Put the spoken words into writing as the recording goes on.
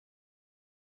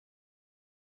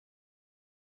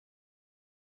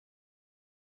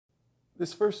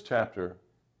This first chapter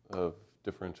of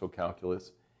differential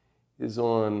calculus is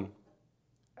on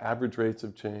average rates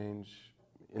of change,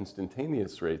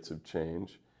 instantaneous rates of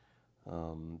change.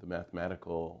 The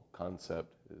mathematical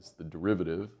concept is the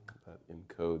derivative that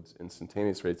encodes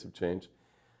instantaneous rates of change.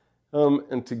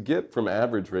 And to get from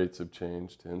average rates of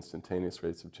change to instantaneous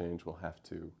rates of change, we'll have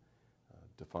to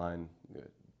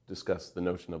discuss the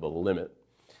notion of a limit.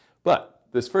 But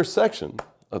this first section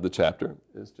of the chapter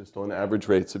is just on average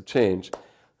rates of change.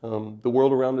 The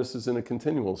world around us is in a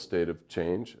continual state of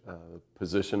change.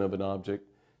 Position of an object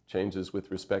changes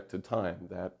with respect to time.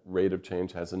 That rate of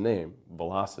change has a name,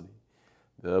 velocity.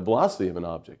 The velocity of an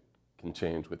object can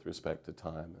change with respect to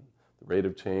time. And the rate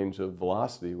of change of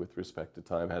velocity with respect to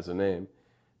time has a name.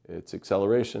 It's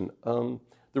acceleration. The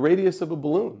radius of a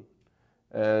balloon,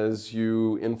 as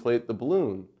you inflate the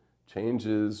balloon,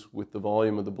 changes with the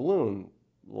volume of the balloon.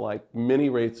 Like many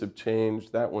rates of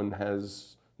change, that one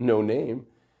has no name,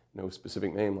 no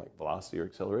specific name like velocity or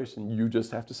acceleration. You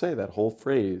just have to say that whole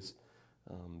phrase,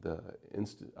 the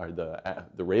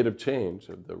rate of change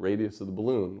of the radius of the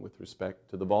balloon with respect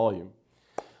to the volume.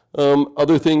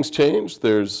 Other things change.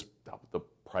 There's the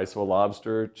price of a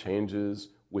lobster changes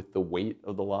with the weight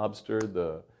of the lobster.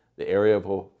 The area of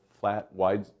a flat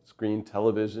widescreen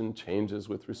television changes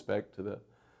with respect to the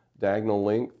diagonal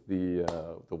length. The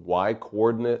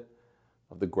y-coordinate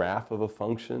of the graph of a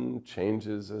function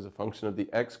changes as a function of the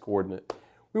x-coordinate.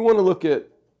 We want to look at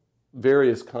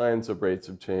various kinds of rates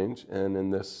of change, and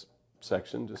in this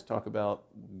section just talk about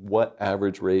what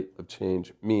average rate of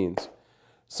change means.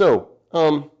 So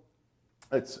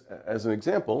as an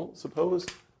example, so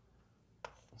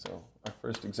our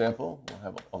first example, we'll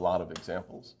have a lot of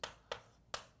examples.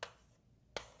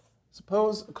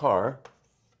 Suppose a car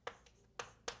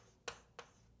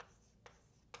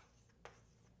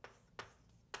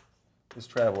is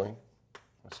traveling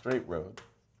a straight road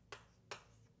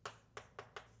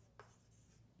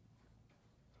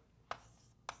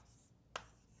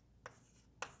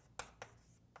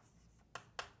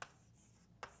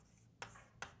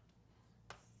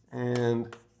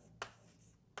and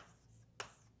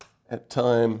at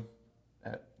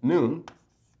noon,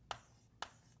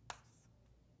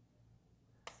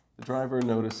 the driver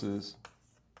notices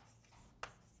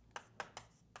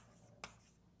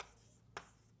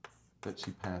that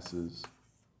she passes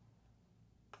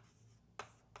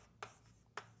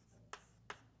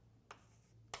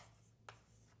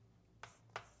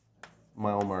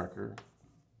mile marker.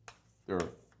 There are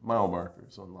mile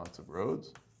markers on lots of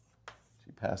roads.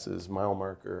 She passes mile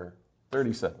marker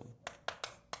 37.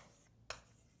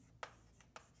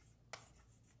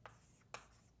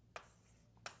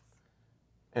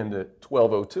 And at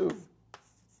 12:02,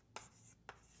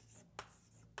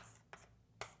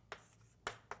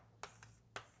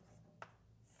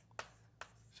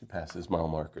 she passes mile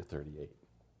marker 38.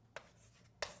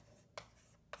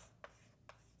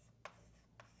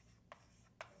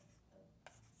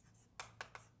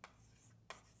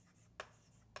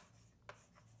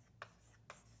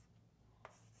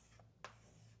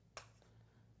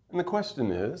 And the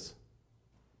question is,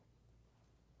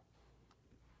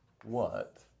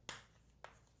 what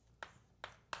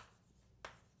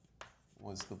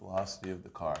was the velocity of the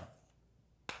car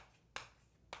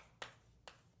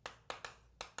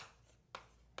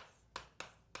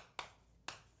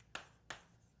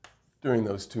during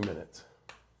those 2 minutes?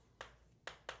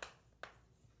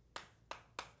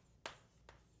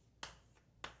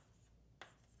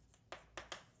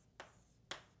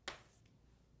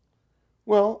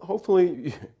 Well,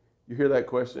 hopefully you hear that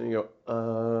question and you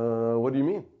go, what do you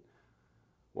mean?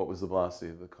 What was the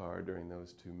velocity of the car during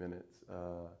those 2 minutes?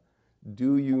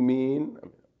 Do you mean,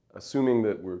 assuming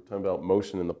that we're talking about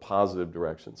motion in the positive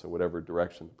direction, so whatever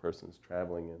direction the person is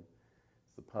traveling in,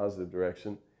 it's the positive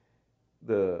direction,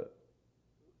 the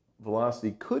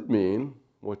velocity could mean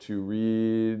what you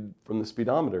read from the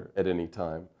speedometer at any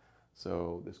time.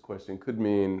 So this question could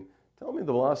mean, tell me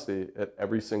the velocity at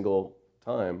every single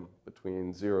time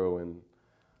between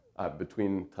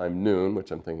between time noon,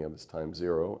 which I'm thinking of as time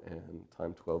 0, and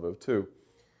time 12:02.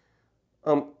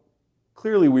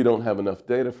 Clearly, we don't have enough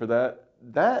data for that.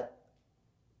 That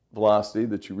velocity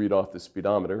that you read off the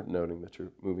speedometer, noting that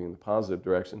you're moving in the positive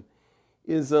direction,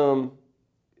 is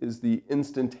the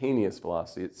instantaneous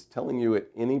velocity. It's telling you at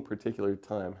any particular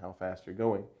time how fast you're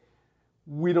going.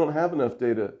 We don't have enough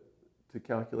data to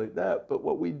calculate that, but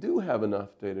what we do have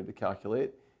enough data to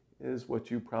calculate is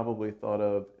what you probably thought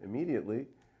of immediately,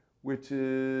 which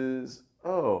is,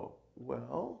 oh,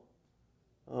 well,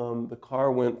 the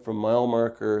car went from mile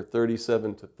marker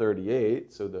 37 to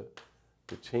 38, so the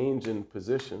change in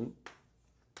position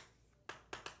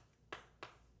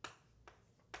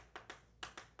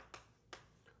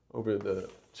over the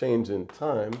change in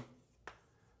time,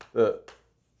 the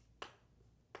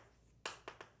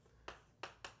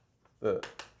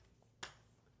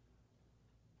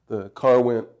car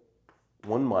went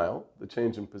 1 mile. The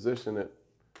change in position, it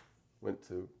went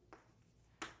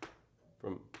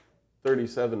from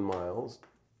 37 miles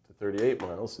to 38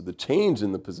 miles. So the change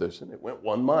in the position, it went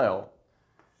 1 mile.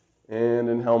 And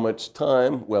in how much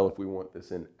time? Well, if we want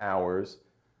this in hours,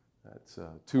 that's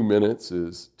 2 minutes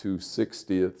is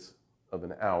 2/60ths of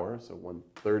an hour, so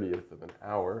 1/30th of an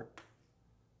hour.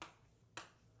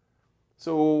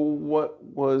 So what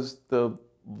was the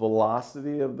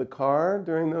velocity of the car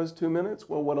during those 2 minutes?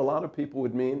 Well, what a lot of people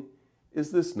would mean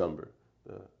is this number,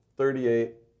 the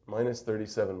 38 minus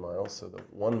 37 miles, so the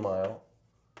 1 mile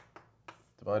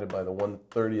divided by the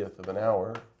 1/30th of an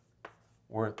hour,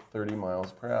 we're at 30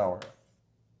 miles per hour.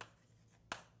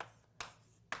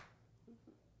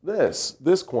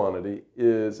 This quantity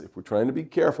is, if we're trying to be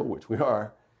careful, which we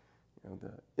are,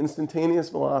 the instantaneous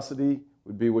velocity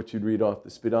would be what you'd read off the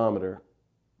speedometer,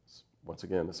 once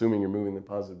again, assuming you're moving in the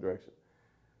positive direction.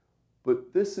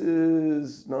 But this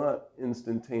is not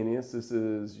instantaneous. This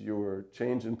is your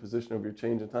change in position over your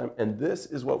change in time. And this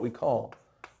is what we call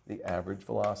the average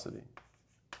velocity.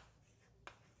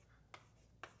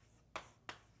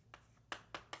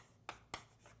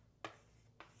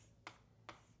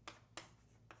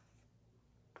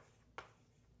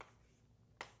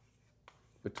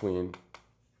 Between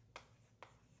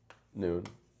noon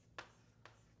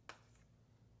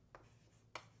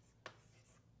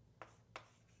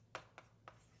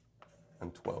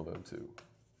and 12:02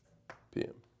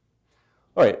 p.m.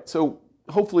 All right, so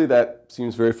hopefully that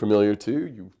seems very familiar to you.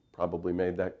 You've probably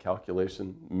made that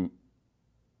calculation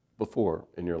before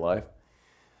in your life.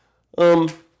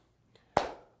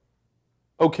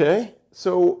 Okay,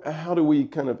 so how do we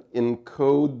kind of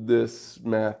encode this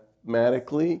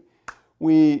mathematically?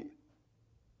 We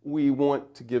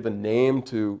want to give a name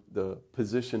to the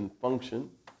position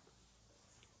function.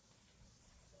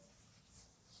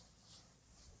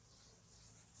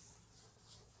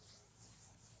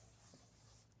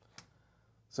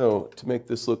 So to make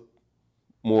this look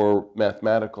more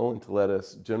mathematical and to let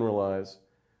us generalize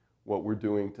what we're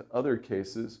doing to other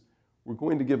cases, we're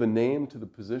going to give a name to the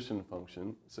position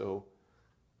function. So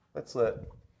let's let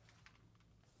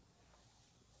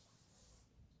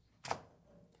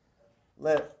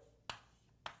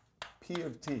P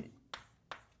of t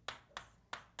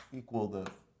equal the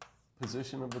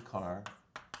position of the car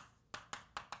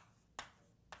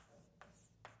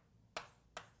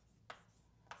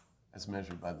as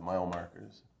measured by the mile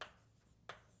markers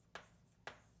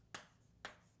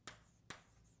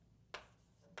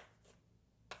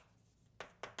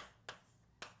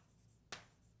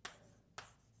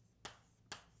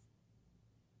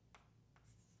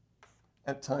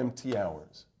at time t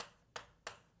hours.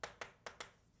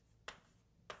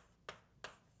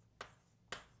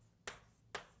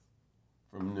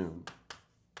 From noon.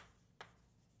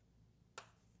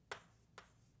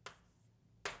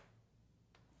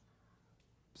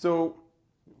 So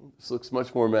this looks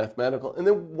much more mathematical. And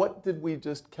then what did we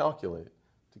just calculate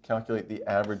to calculate the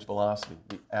average velocity?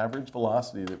 The average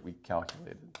velocity that we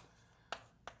calculated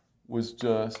was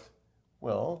just,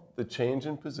 well, the change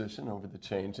in position over the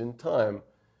change in time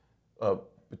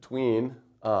between,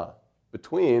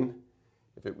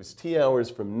 if it was t hours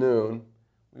from noon,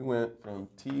 we went from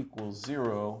t equals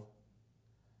 0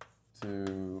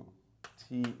 to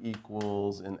t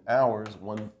equals in hours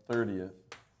 1/30th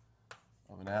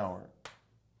of an hour.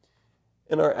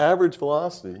 And our average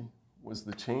velocity was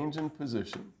the change in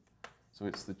position. So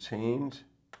it's the change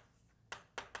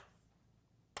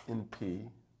in p.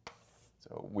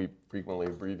 So we frequently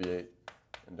abbreviate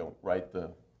and don't write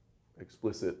the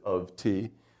explicit of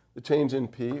t. The change in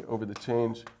p over the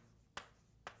change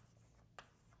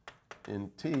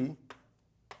in t,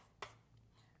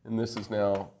 and this is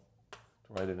now, to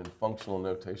write it in functional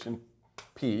notation,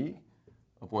 p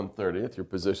of 1/30th, your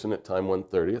position at time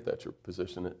 1/30th, that's your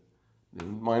position at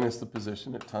noon, minus the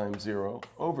position at time 0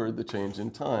 over the change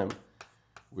in time,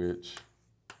 which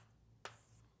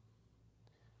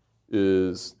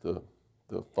is the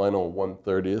final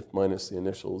 1/30th minus the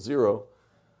initial 0.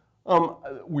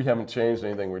 We haven't changed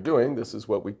anything we're doing. This is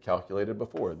what we calculated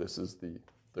before. This is the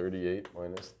 38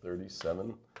 minus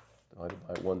 37 divided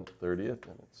by 1/30th,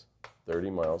 and it's 30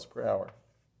 miles per hour.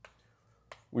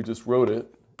 We just wrote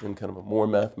it in kind of a more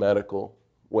mathematical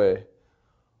way.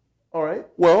 All right,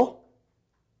 well,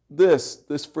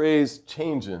 this phrase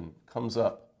change-in comes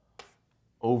up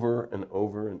over and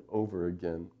over and over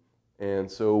again. And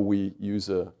so we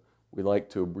like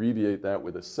to abbreviate that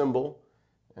with a symbol.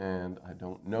 And I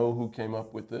don't know who came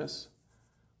up with this,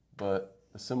 but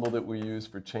the symbol that we use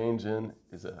for change in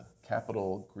is a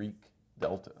capital Greek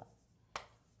delta.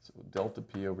 So delta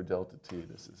P over delta T,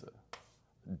 this is a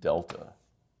delta.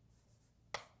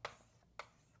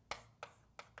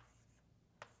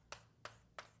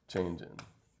 Change in.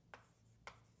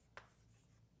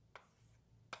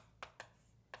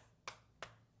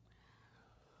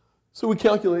 So we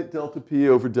calculate delta P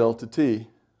over delta T,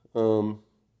 and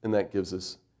that gives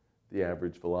us the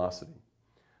average velocity.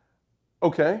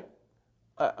 Okay,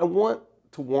 I want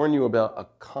to warn you about a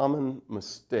common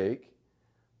mistake.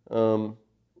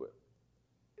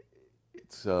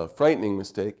 It's a frightening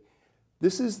mistake.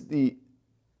 This is the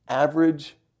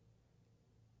average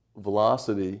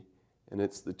velocity, and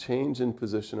it's the change in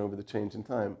position over the change in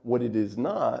time. What it is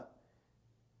not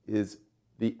is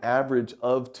the average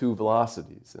of two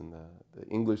velocities. And the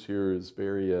English here is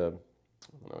very, I don't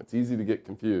know, it's easy to get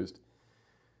confused.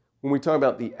 When we talk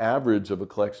about the average of a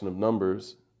collection of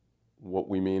numbers, what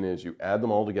we mean is you add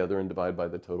them all together and divide by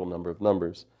the total number of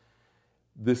numbers.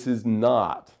 This is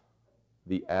not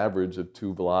the average of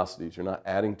two velocities. You're not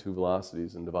adding two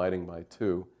velocities and dividing by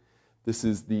 2. This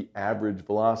is the average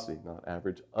velocity, not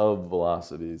average of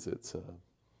velocities. It's, you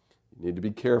need to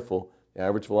be careful. The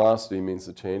average velocity means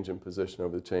the change in position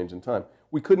over the change in time.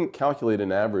 We couldn't calculate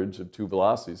an average of two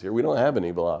velocities here. We don't have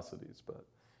any velocities, but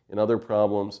in other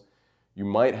problems, you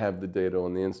might have the data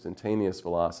on the instantaneous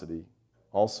velocity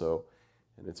also,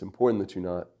 and it's important that you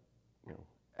not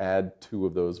add 2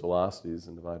 of those velocities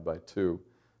and divide by 2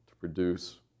 to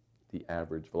produce the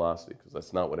average velocity, because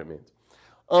that's not what it means.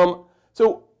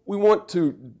 So we want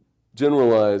to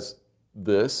generalize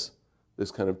this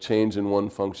kind of change in one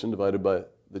function divided by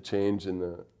the change in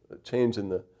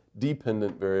the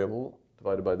dependent variable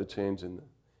divided by the change in the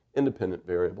independent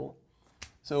variable.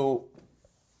 So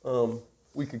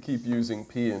we could keep using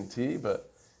P and T,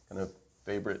 but kind of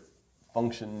favorite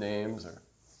function names are,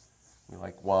 we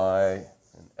like y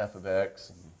and f of x,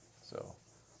 and so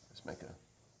let's make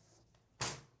a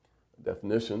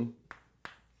definition.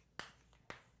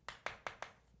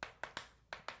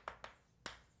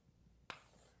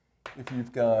 If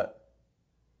you've got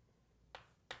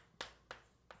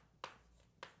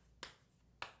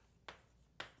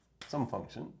some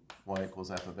function, y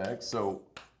equals f of x, so,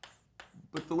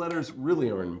 but the letters really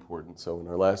aren't important. So in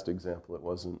our last example, it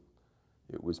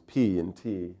was p and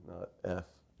t, not f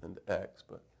and x.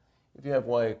 But if you have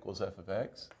y equals f of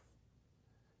x,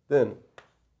 then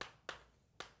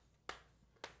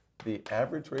the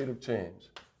average rate of change,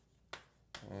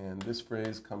 and this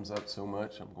phrase comes up so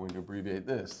much, I'm going to abbreviate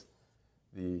this,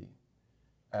 the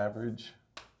average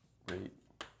rate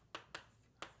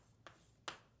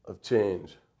of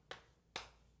change.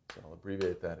 So I'll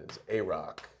abbreviate that as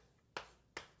AROC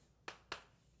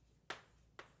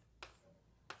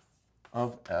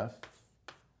of f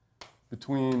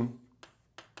between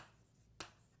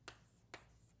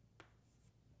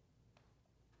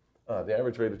the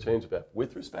average rate of change of f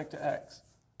with respect to x.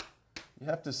 You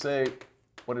have to say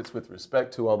what it's with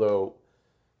respect to, although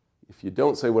if you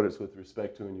don't say what it's with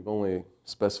respect to and you've only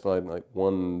specified like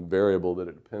one variable that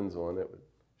it depends on, it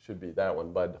should be that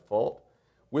one by default.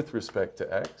 With respect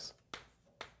to x,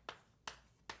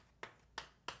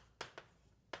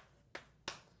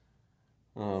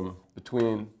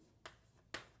 between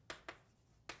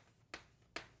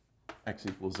x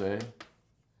equals a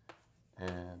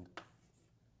and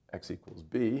x equals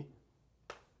b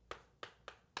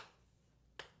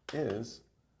is,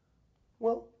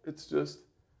 well, it's just,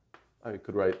 I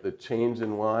could write the change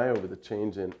in y over the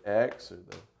change in x, or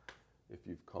if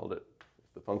you've called it,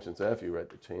 if the function's f, you write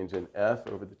the change in f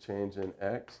over the change in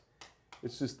x.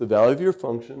 It's just the value of your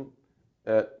function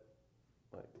at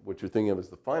what you're thinking of as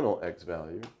the final x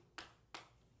value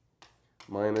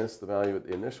minus the value at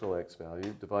the initial x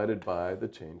value divided by the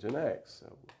change in x,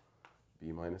 so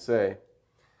b minus a.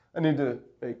 I need to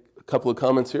make a couple of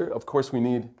comments here. Of course, we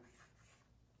need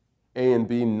a and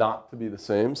b not to be the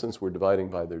same since we're dividing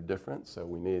by their difference, so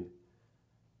we need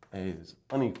a is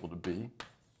unequal to b.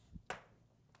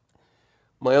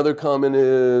 My other comment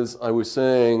is I was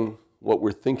saying what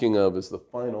we're thinking of as the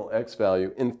final x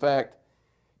value. In fact,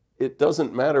 it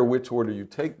doesn't matter which order you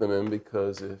take them in,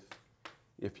 because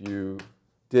if you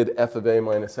did f of a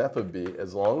minus f of b,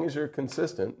 as long as you're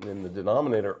consistent, and in the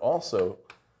denominator also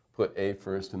put a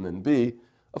first and then b,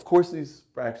 of course these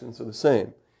fractions are the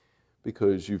same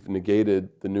because you've negated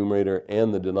the numerator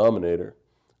and the denominator.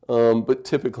 But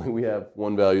typically we have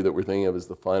one value that we're thinking of as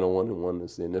the final one and one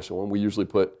is the initial one. We usually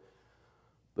put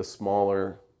the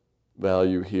smaller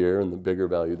value here and the bigger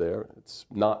value there. It's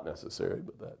not necessary,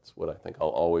 but that's what I think I'll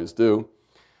always do.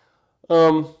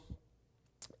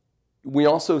 We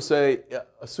also say,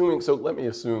 assuming, so let me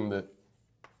assume that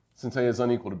since A is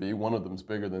unequal to B, one of them is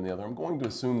bigger than the other. I'm going to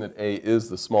assume that A is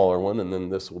the smaller one, and then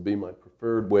this will be my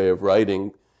preferred way of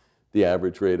writing the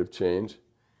average rate of change.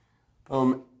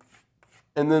 And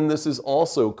then this is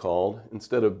also called,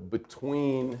 instead of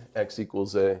between x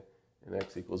equals A and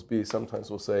x equals B, sometimes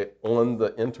we'll say on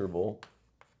the interval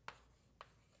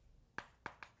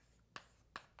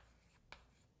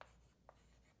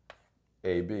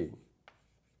AB.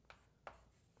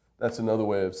 That's another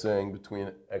way of saying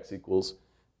between x equals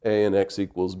A and x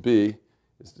equals B,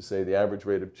 is to say the average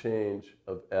rate of change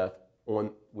of f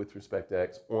with respect to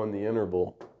x on the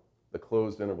interval, the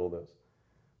closed interval, those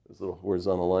little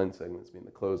horizontal line segments mean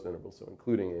the closed interval, so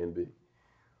including A and B.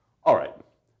 All right,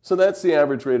 so that's the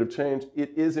average rate of change.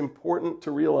 It is important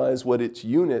to realize what its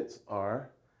units are.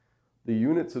 The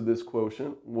units of this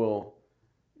quotient will,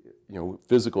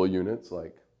 physical units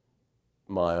like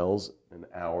miles and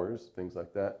hours, things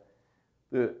like that.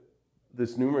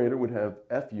 This numerator would have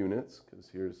f units, because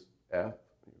here's f,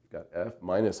 you've got f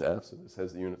minus f, so this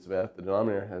has the units of f. The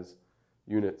denominator has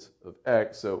units of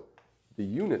x, so the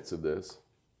units of this,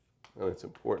 and it's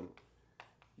important,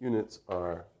 units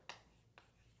are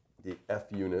the f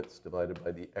units divided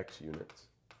by the x units.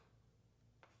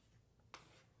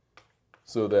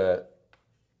 So that,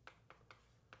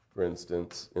 for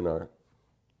instance, in our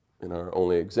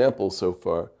only example so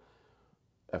far,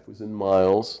 f was in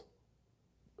miles,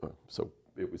 so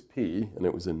it was p, and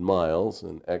it was in miles,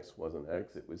 and x wasn't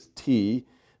x, it was t,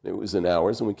 and it was in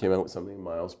hours, and we came out with something in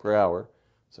miles per hour.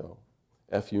 So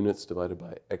f units divided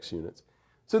by x units.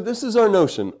 So this is our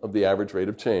notion of the average rate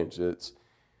of change. It's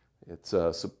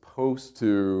supposed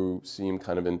to seem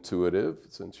kind of intuitive,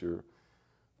 since you're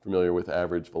familiar with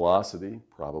average velocity,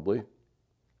 probably.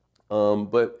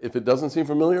 But if it doesn't seem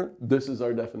familiar, this is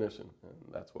our definition, and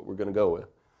that's what we're going to go with.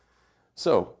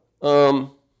 So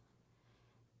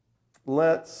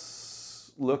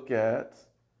let's look at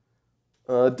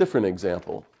a different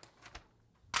example.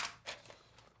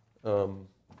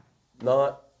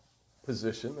 Not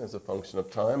position as a function of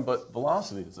time, but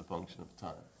velocity as a function of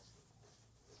time.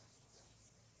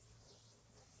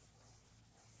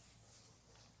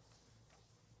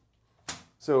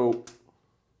 So,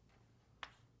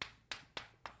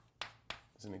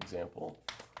 as an example,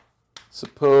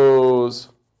 suppose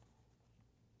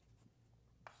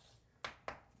a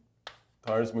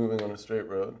car is moving on a straight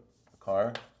road. A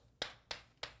car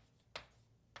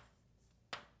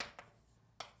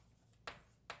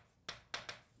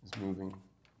is moving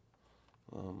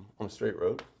on a straight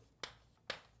road.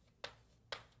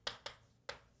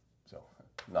 So,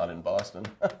 not in Boston.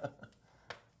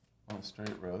 On a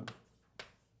straight road.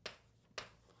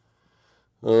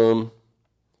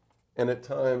 And at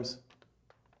times,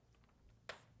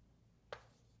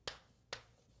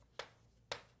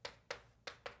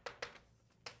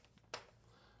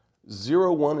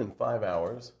 zero, 1, and 5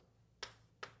 hours.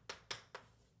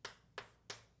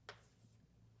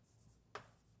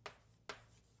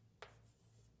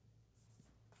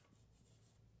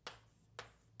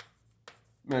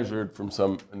 Measured from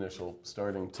some initial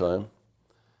starting time.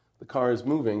 The car is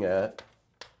moving at,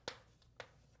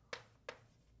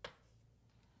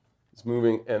 it's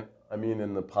moving, and I mean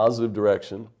in the positive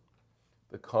direction.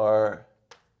 The car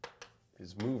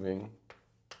is moving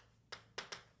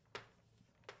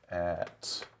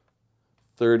at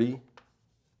 30,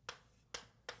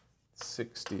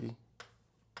 60,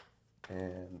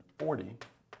 and 40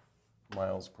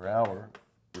 miles per hour,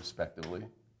 respectively.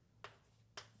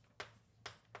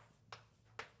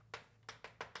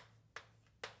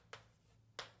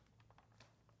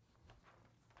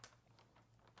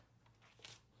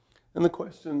 And the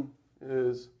question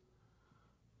is,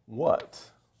 what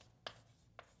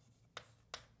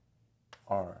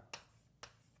are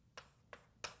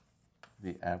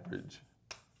the average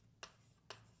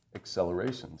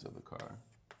accelerations of the car?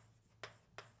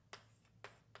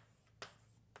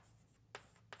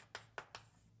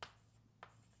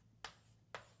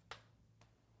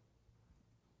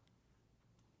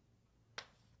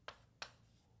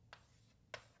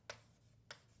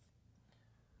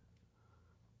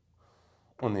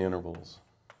 On the intervals.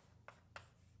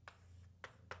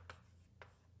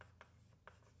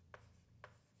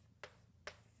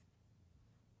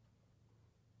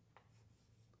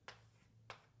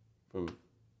 From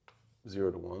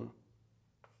 0 to 1.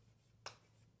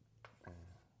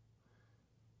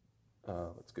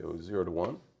 Let's go 0 to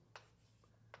 1,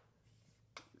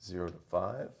 0 to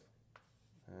 5,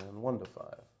 and 1 to 5.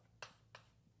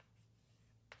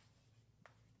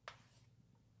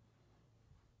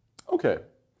 Okay,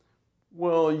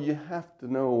 Well, you have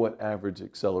to know what average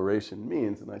acceleration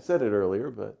means, and I said it earlier,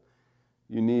 but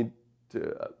you need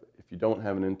to, if you don't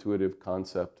have an intuitive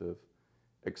concept of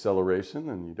acceleration,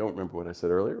 and you don't remember what I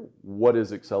said earlier, what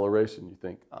is acceleration? You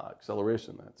think,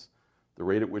 acceleration, that's the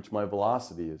rate at which my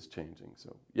velocity is changing.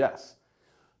 So yes,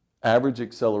 average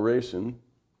acceleration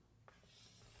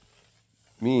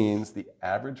means the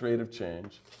average rate of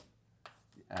change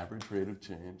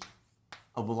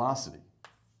of velocity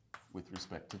with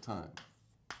respect to time.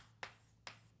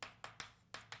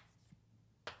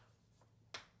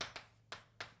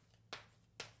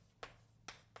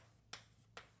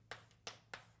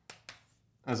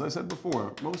 As I said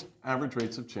before, most average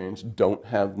rates of change don't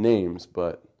have names,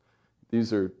 but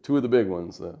these are two of the big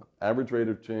ones. The average rate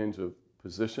of change of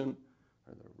position,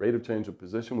 or the rate of change of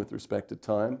position with respect to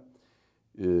time,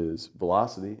 is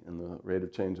velocity, and the rate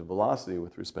of change of velocity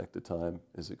with respect to time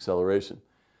is acceleration.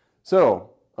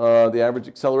 So the average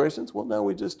accelerations, well, now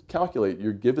we just calculate.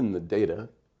 You're given the data.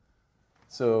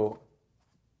 So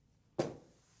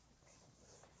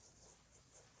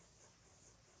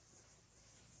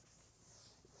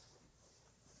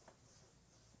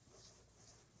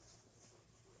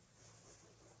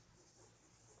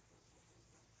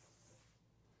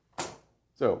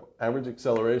average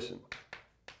acceleration.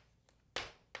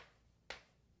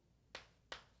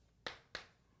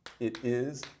 It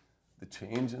is the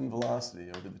change in velocity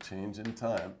over the change in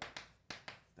time.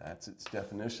 That's its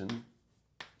definition.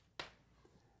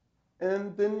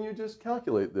 And then you just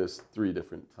calculate this 3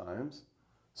 different times.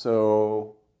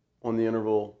 So on the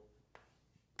interval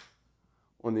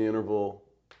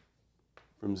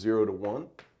from 0 to 1,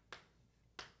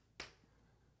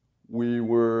 we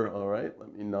were, all right,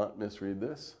 let me not misread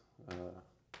this.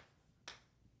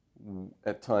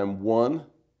 At time 1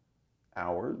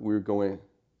 hour, we were going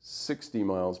 60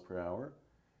 miles per hour.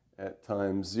 At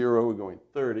time 0, we're going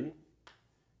 30.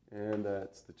 And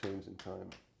that's the change in time.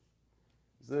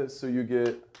 Is this, so you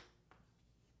get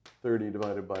 30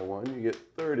 divided by 1, you get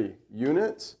 30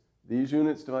 units. These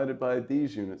units divided by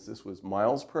these units, this was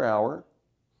miles per hour.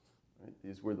 Right?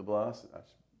 These were the velocity. I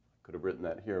could have written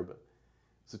that here, but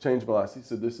it's the change in velocity.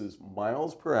 So this is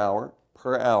miles per hour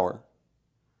per hour.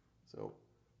 So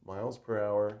miles per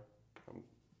hour, I'm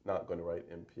not going to write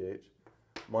mph.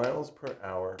 Miles per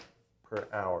hour per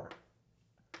hour.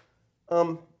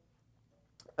 A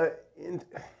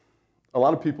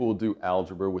lot of people will do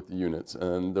algebra with the units,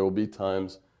 and there will be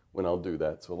times when I'll do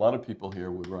that. So a lot of people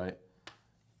here would write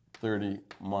 30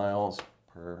 miles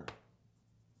per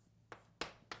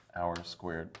hour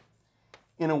squared.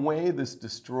 In a way, this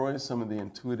destroys some of the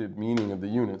intuitive meaning of the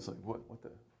units, like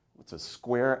what's a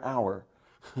square hour?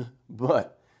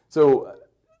 But, so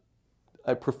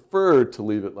I prefer to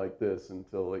leave it like this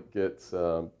until it gets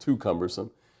too cumbersome.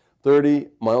 30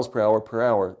 miles per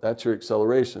hour, that's your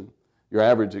acceleration, your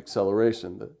average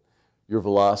acceleration. Your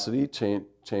velocity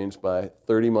changed by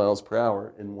 30 miles per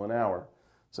hour in 1 hour.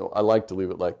 So I like to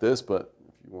leave it like this, but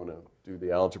if you want to do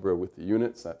the algebra with the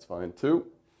units, that's fine too.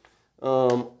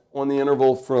 On the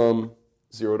interval from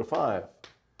 0 to 5,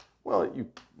 well, you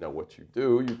know what you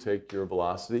do. You take your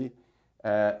velocity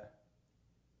at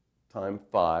time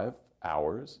 5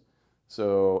 hours.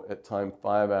 So at time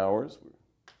 5 hours,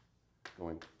 we're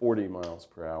going 40 miles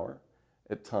per hour.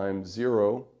 At time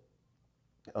 0,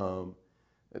 we're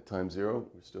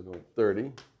still going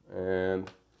 30.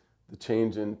 And the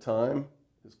change in time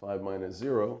is 5 minus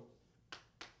 0.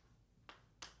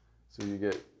 So you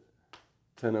get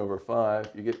 10 over 5,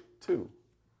 you get 2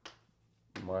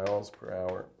 miles per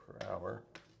hour per hour.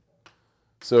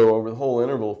 So over the whole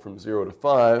interval from 0 to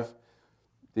 5,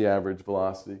 the average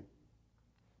velocity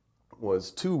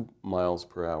was 2 miles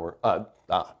per hour.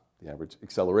 The average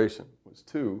acceleration was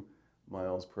 2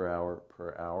 miles per hour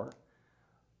per hour.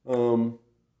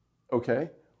 Okay,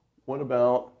 what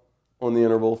about on the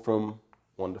interval from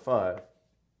 1 to 5?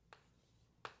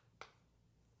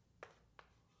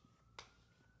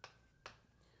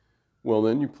 Well,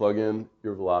 then you plug in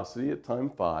your velocity at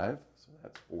time 5, so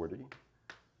that's 40,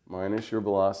 minus your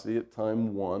velocity at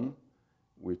time 1,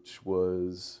 which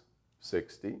was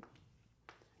 60,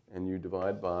 and you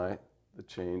divide by the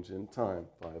change in time,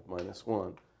 5 minus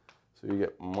 1. So you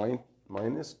get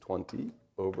minus 20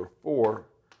 over 4,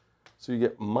 so you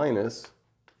get minus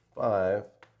 5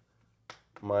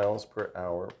 miles per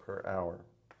hour per hour.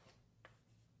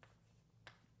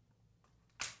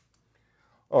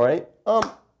 All right,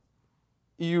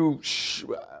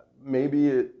 maybe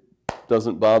it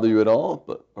doesn't bother you at all,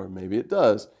 or maybe it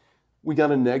does. We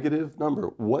got a negative number.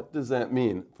 What does that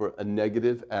mean for a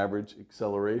negative average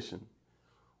acceleration?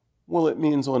 Well, it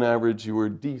means on average you were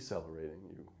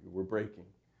decelerating, you were braking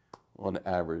on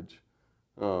average.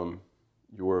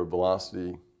 your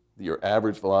velocity, your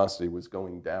average velocity was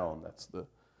going down. That's the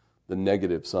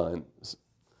negative sign.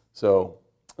 So,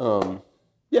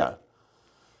 yeah,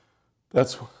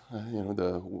 that's,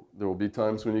 there will be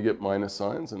times when you get minus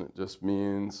signs, and it just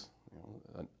means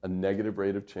a negative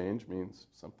rate of change means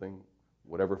something,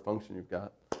 whatever function you've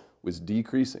got, was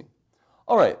decreasing.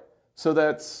 All right, so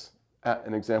that's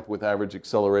an example with average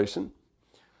acceleration.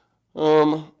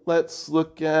 Let's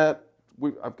look at,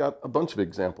 I've got a bunch of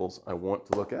examples I want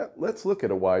to look at. Let's look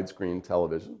at a widescreen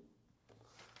television.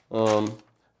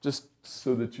 Just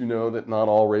so that you know that not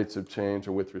all rates of change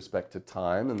are with respect to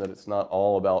time, and that it's not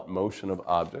all about motion of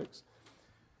objects.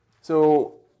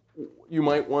 So you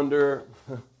might wonder,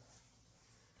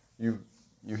 you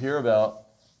hear about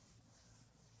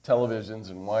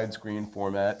televisions in widescreen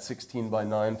format,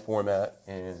 16:9 format,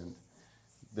 and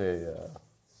the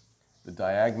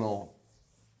diagonal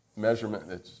measurement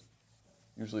that's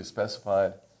usually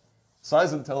specified,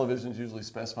 size of the television is usually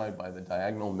specified by the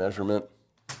diagonal measurement.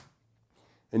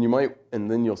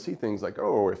 And then you'll see things like,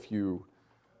 oh, if you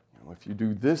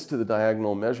do this to the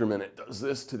diagonal measurement, it does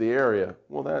this to the area.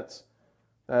 Well, that's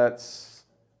if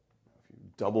you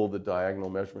double the diagonal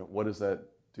measurement, what does that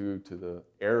do to the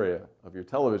area of your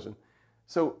television?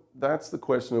 So that's the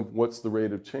question of what's the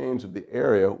rate of change of the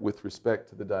area with respect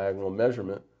to the diagonal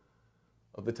measurement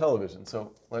of the television.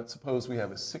 So let's suppose we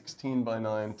have a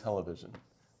 16:9 television.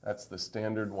 That's the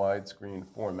standard widescreen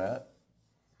format.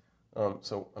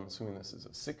 So I'm assuming this is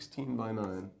a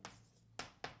 16:9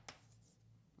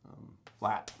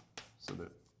 flat, so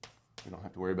that we don't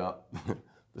have to worry about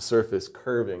the surface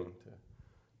curving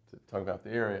to talk about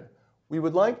the area. We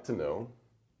would like to know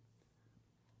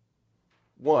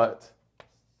what,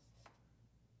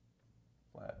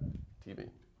 flat TV,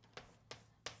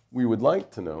 we would like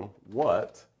to know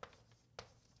what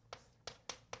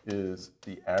is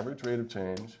the average rate of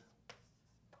change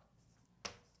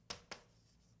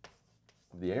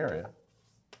of the area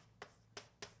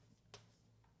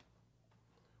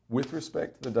with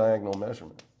respect to the diagonal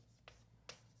measurement.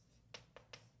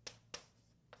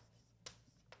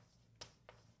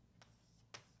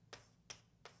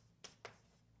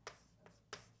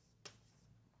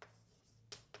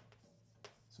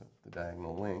 So the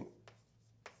diagonal length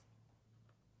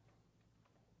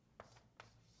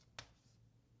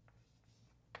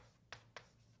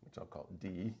which I'll call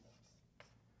D,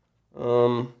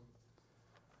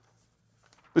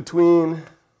 between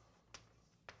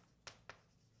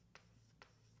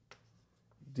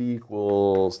D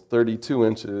equals 32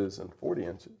 inches and 40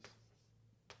 inches.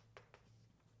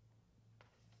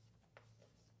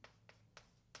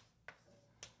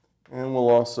 And we'll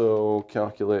also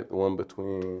calculate the one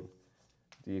between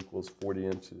D equals 40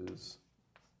 inches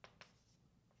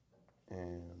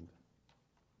and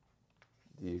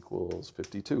D equals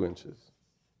 52 inches.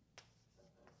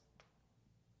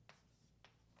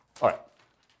 All right.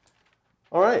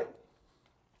 All right.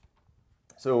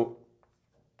 So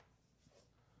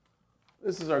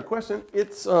this is our question.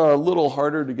 It's a little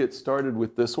harder to get started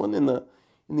with this one. In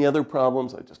the other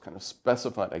problems, I just kind of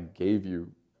specified, I gave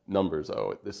you numbers.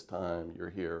 Oh, at this time, you're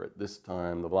here. At this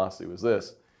time, the velocity was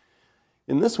this.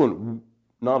 In this one,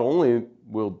 not only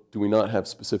do we not have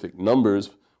specific numbers,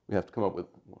 we have to come up with,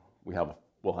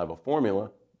 we'll have a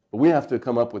formula, but we have to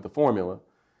come up with a formula.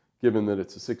 Given that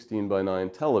it's a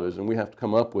 16:9 television, we have to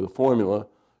come up with a formula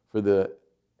for the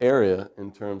area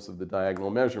in terms of the diagonal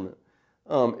measurement.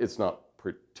 It's not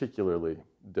particularly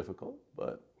difficult,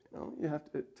 but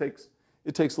it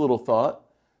takes a little thought.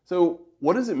 So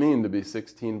what does it mean to be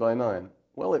 16:9?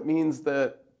 Well, it means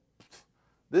that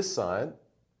this side,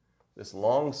 this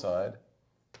long side,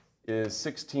 is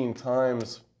 16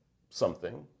 times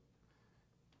something,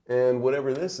 and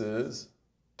whatever this is,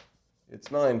 it's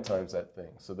 9 times that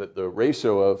thing. So that the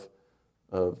ratio of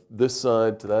this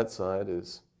side to that side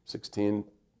is 16x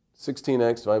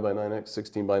divided by 9x,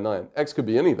 16/9. X could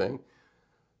be anything.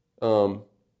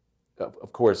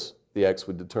 Of course, the x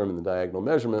would determine the diagonal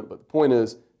measurement, but the point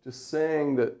is, just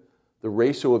saying that the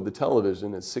ratio of the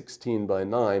television is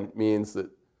 16/9 means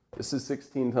that this is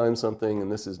 16 times something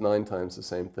and this is 9 times the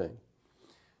same thing.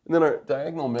 And then our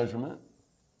diagonal measurement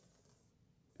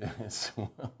is,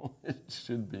 well, it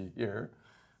should be here.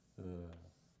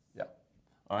 Yeah.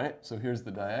 All right, so here's the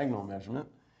diagonal measurement.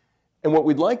 And what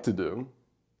we'd like to do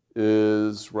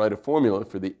is write a formula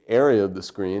for the area of the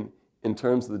screen in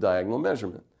terms of the diagonal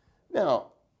measurement.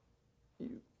 Now,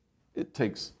 it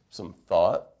takes some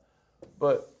thought,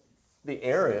 but the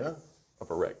area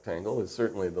of a rectangle is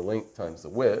certainly the length times the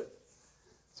width.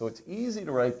 So it's easy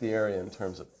to write the area in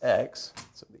terms of x.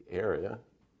 So the area,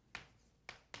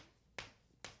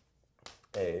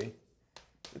 A,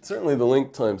 it's certainly the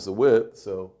length times the width,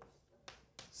 so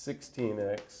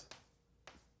 16x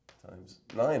times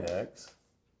 9x,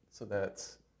 so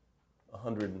that's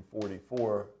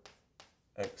 144x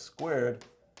squared.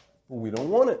 Well, we don't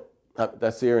want it.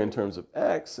 That's the area in terms of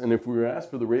x, and if we were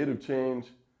asked for the rate of change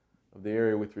of the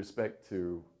area with respect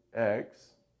to x,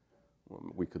 well,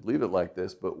 we could leave it like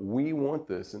this, but we want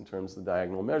this in terms of the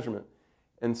diagonal measurement.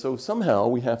 And so somehow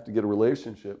we have to get a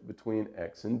relationship between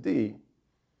x and d.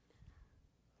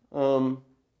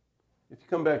 If you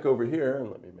come back over here, and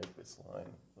let me make this line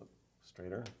look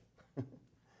straighter,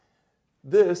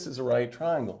 this is a right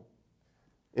triangle.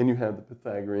 And you have the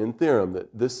Pythagorean theorem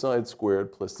that this side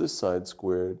squared plus this side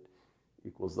squared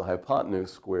equals the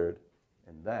hypotenuse squared.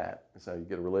 And that is how you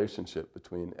get a relationship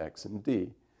between x and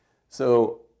d.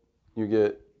 So you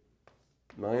get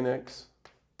 9x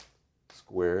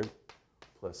squared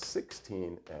plus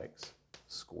 16x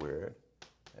squared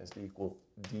has to equal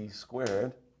d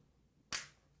squared.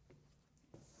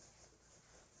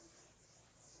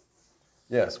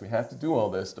 Yes, we have to do all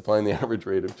this to find the average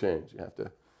rate of change. You have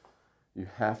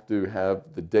to have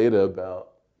the data about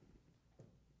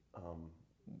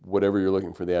whatever you're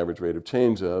looking for the average rate of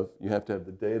change of. You have to have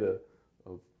the data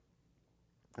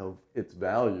of its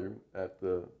value at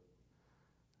the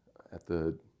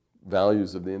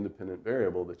values of the independent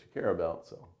variable that you care about.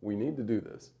 So we need to do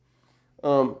this.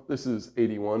 This is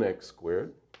 81x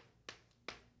squared.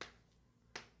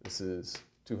 This is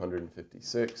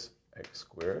 256x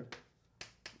squared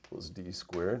equals d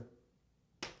squared.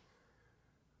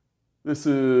 This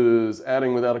is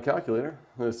adding without a calculator.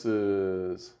 This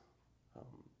is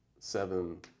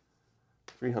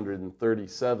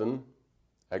 337x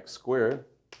squared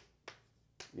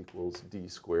equals d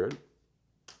squared.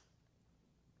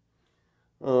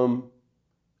 And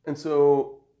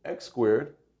so x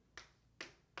squared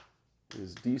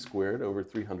is d squared over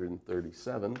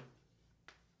 337.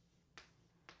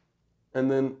 And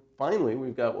then finally,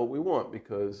 we've got what we want,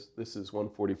 because this is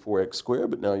 144x squared,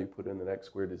 but now you put in that x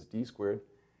squared is d squared.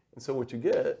 And so what you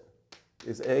get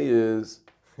is A is,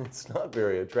 it's not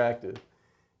very attractive,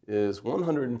 is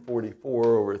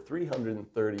 144 over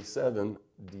 337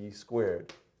 d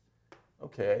squared.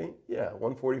 Okay, yeah,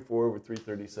 144 over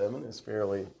 337 is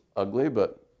fairly ugly,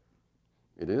 but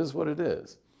it is what it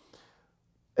is.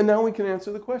 And now we can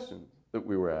answer the question that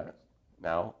we were asked.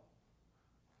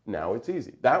 Now it's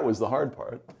easy. That was the hard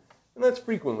part. And that's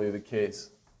frequently the case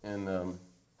in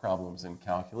problems in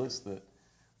calculus, that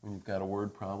when you've got a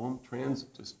word problem,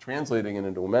 just translating it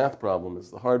into a math problem is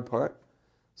the hard part.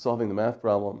 Solving the math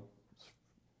problem is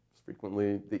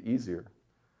frequently the easier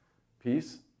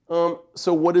piece.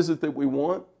 So what is it that we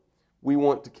want? We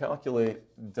want to calculate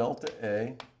delta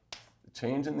A, the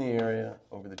change in the area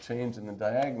over the change in the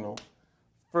diagonal,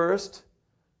 first,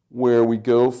 where we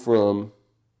go from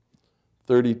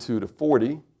 32 to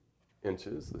 40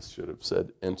 inches. This should have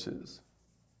said inches.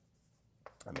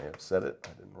 I may have said it, I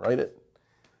didn't write it.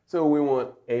 So we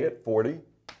want A at 40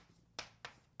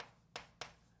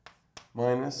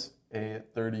 minus A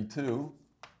at 32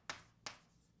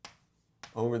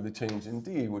 over the change in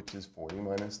D, which is 40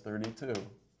 minus 32.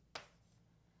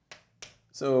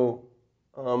 So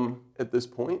at this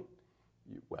point,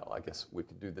 well, I guess we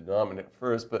could do the denominator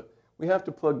first, but we have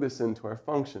to plug this into our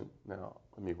function. Now,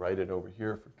 let me write it over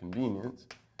here for convenience.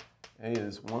 A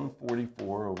is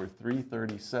 144 over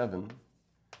 337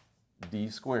 d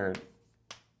squared.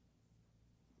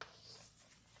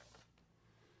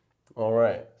 All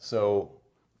right, so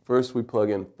first we plug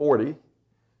in 40.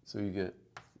 So you get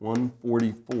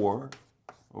 144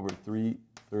 over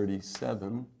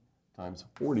 337 times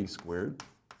 40 squared.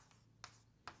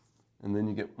 And then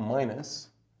you get minus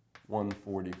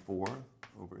 144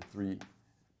 over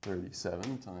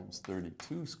 337 times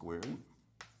 32 squared.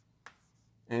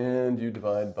 And you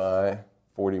divide by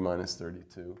 40 minus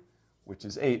 32, which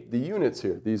is 8. The units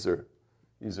here, these are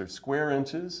square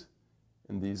inches,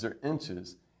 and these are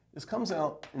inches. This comes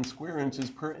out in square inches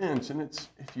per inch, and it's,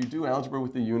 if you do algebra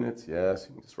with the units, yes,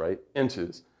 you can just write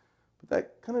inches. But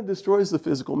that kind of destroys the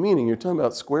physical meaning. You're talking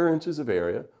about square inches of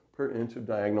area per inch of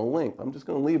diagonal length. I'm just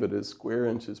going to leave it as square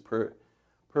inches per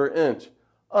inch.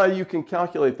 You can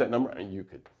calculate that number. You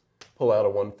could pull out a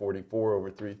 144 over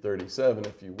 337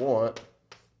 if you want,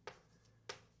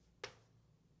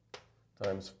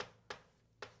 times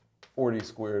 40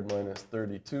 squared minus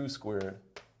 32 squared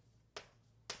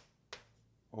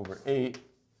over 8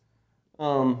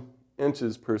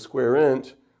 inches per square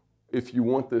inch. If you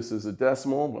want this as a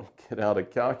decimal, well, get out a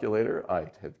calculator.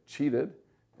 I have cheated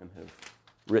and have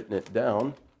written it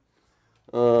down.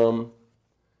 You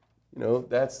know,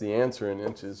 that's the answer in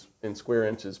inches, in square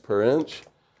inches per inch.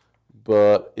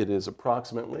 but it is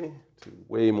approximately, to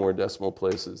way more decimal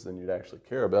places than you'd actually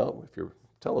care about if you're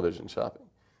television shopping,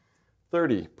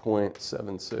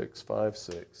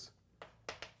 30.7656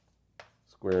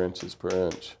 square inches per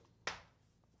inch.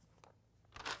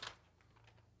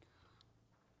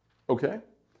 Okay,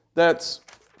 that's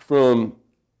from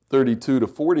 32 to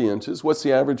 40 inches. What's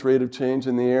the average rate of change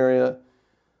in the area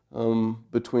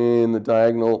between the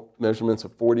diagonal measurements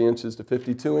of 40 inches to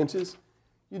 52 inches?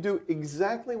 You do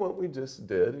exactly what we just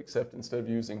did, except instead of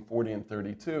using 40 and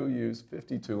 32, use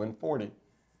 52 and 40.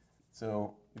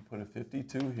 So you put a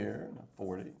 52 here and a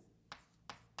 40,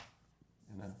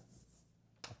 and a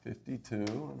 52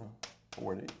 and a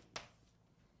 40.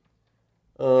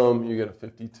 You get a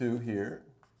 52 here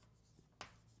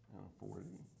and a 40.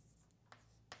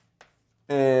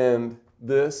 And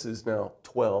this is now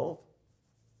 12.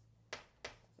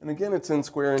 And again, it's in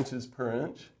square inches per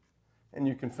inch. And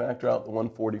you can factor out the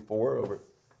 144 over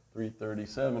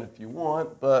 337 if you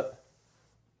want, but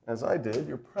as I did,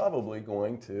 you're probably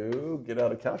going to get out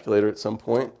a calculator at some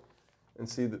point and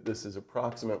see that this is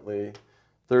approximately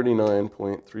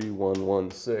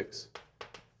 39.3116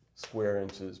 square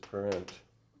inches per inch.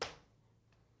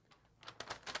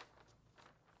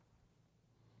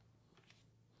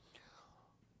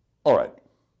 All right,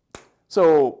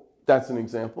 so that's an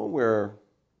example where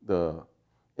the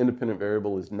independent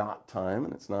variable is not time,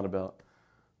 and it's not about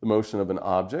the motion of an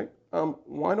object.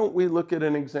 Why don't we look at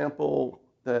an example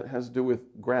that has to do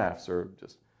with graphs, or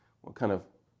just what kind of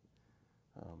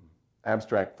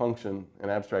abstract function,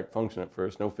 an abstract function at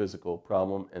first, no physical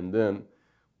problem, and then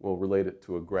we'll relate it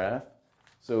to a graph.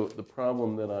 So the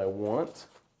problem that I want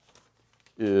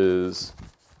is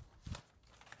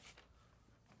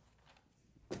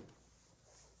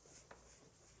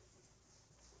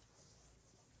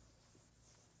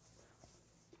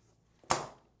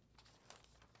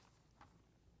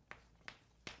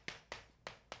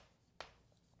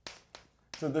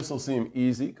so this will seem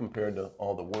easy compared to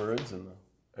all the words and the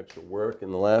extra work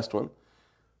in the last one,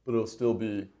 but it'll still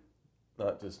be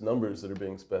not just numbers that are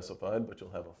being specified, but you'll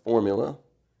have a formula.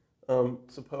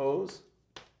 Suppose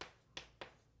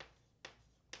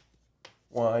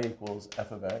y equals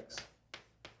f of x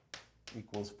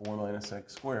equals 4 minus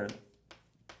x squared.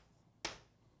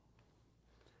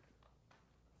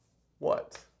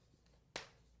 What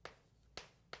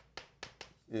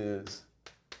is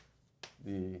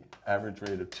the average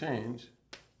rate of change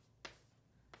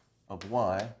of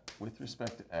y with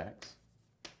respect to x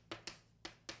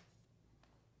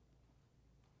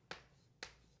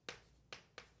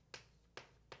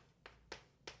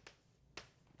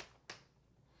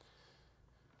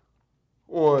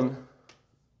on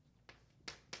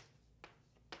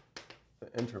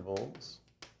the intervals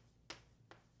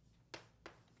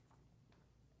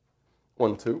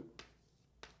 1, 2,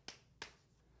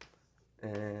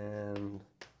 and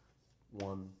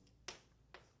 1,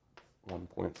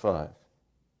 1.5.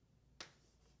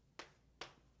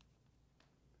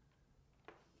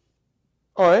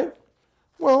 All right,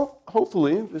 well,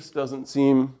 hopefully this doesn't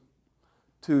seem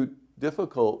too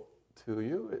difficult to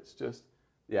you. It's just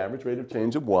the average rate of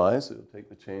change of y, so it'll take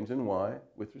the change in y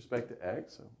with respect to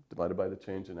x, so divided by the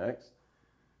change in x.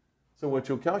 So what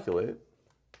you'll calculate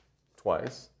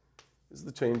twice is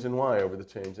the change in y over the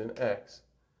change in x.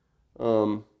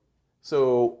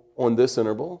 So on this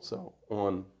interval, so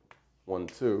on 1,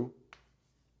 2,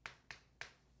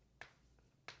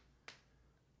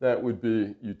 that would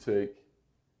be you take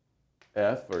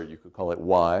f, or you could call it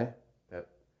y, that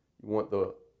you want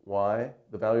the y,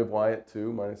 the value of y at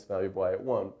 2 minus the value of y at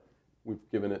 1.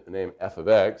 We've given it the name f of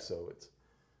x, so it's,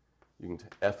 you can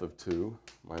take f of 2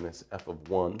 minus f of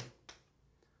 1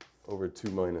 over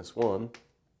 2 minus 1.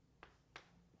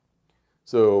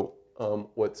 So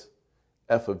what's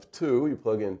f of 2, you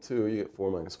plug in 2, you get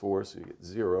 4 minus 4, so you get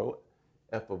 0.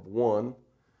 F of 1,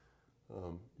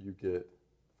 you get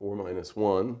 4 minus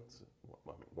 1, so,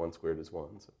 1 squared is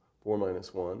 1, so 4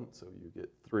 minus 1, so you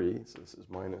get 3, so this is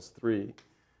minus 3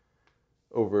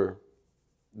 over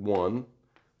 1,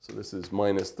 so this is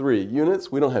minus 3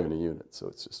 units. We don't have any units, so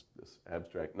it's just this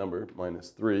abstract number, minus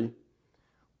 3.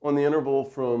 On the interval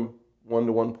from 1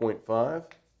 to 1.5,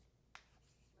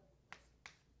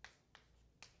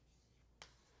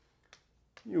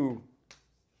 you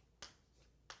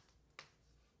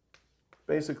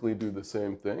basically do the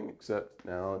same thing, except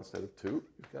now instead of 2,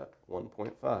 you've got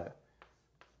 1.5.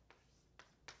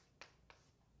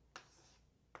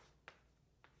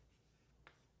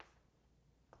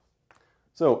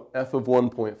 So f of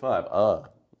 1.5,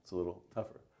 it's a little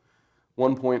tougher.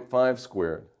 1.5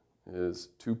 squared is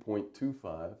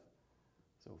 2.25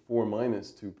 So 4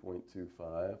 minus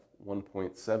 2.25,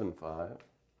 1.75,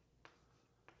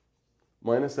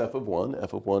 minus f of 1.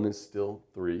 F of 1 is still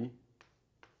 3.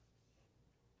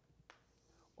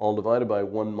 All divided by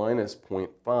 1 minus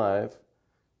 0.5,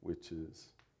 which is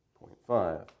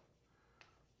 0.5.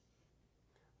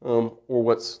 Or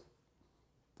what's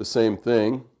the same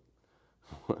thing,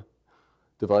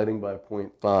 dividing by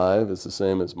 0.5 is the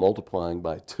same as multiplying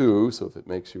by 2. So if it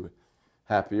makes you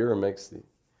happier or makes the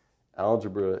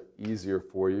algebra easier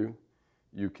for you,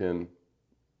 you can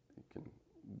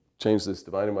change this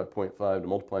dividing by 0.5 to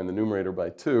multiplying the numerator by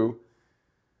 2.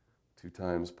 2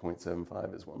 times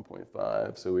 0.75 is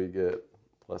 1.5, so we get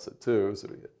plus a 2, so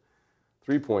we get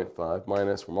 3.5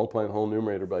 minus, we're multiplying the whole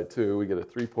numerator by 2, we get a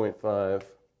 3.5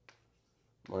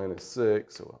 minus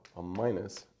 6, so a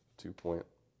minus 2.5.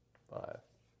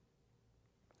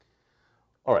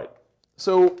 All right,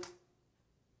 so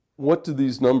what do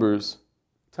these numbers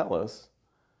tell us?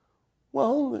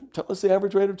 Well, they tell us the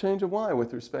average rate of change of y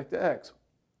with respect to x.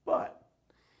 But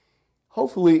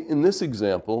hopefully in this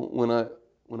example, when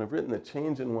I've written the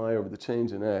change in y over the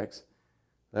change in x,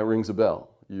 that rings a bell.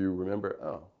 You remember,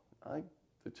 oh,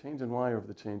 the change in y over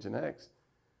the change in x,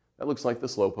 that looks like the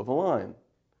slope of a line.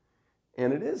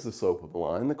 And it is the slope of a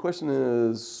line. The question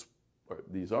is, or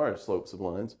these are slopes of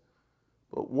lines,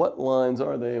 but what lines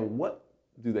are they and what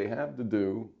do they have to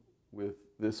do with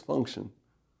this function?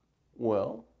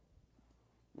 Well,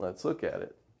 let's look at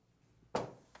it.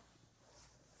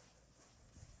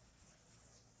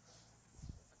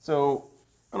 So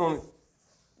I don't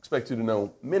expect you to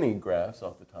know many graphs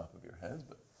off the top of your heads,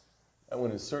 but that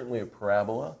one is certainly a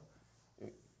parabola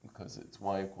because it's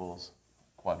y equals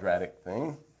quadratic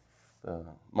thing. The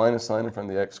minus sign in front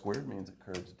of the x squared means it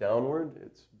curves downward.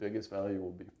 Its biggest value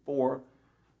will be 4.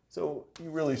 So you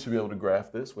really should be able to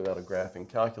graph this without a graphing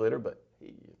calculator, but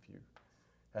hey, if you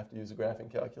have to use a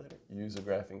graphing calculator, use a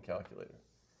graphing calculator.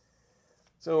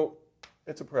 So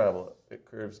it's a parabola. It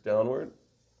curves downward,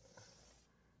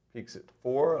 peaks at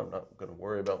 4. I'm not going to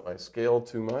worry about my scale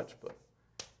too much, but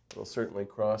it'll certainly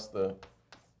cross the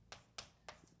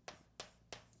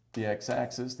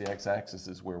x-axis. The x-axis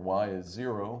is where y is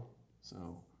 0,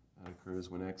 so that occurs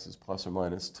when x is plus or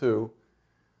minus 2.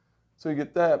 So you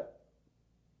get that.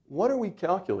 What are we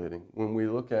calculating when we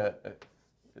look at it?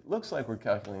 It looks like we're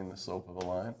calculating the slope of a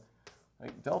line.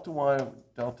 Like delta y,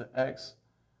 delta x,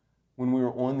 when we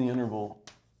were on the interval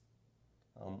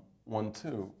 1,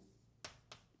 2,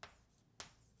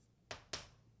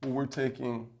 well,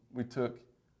 we took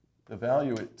the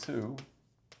value at 2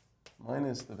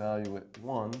 minus the value at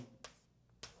 1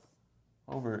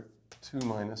 over 2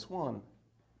 minus 1.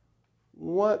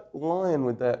 What line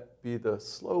would that be the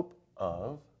slope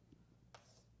of?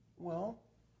 Well,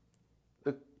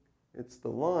 it's the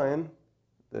line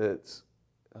that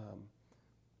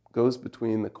goes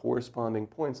between the corresponding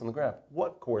points on the graph.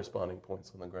 What corresponding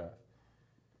points on the graph?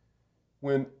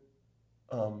 When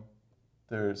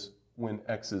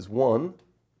x is 1,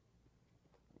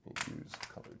 let me use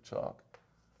colored chalk.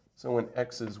 So when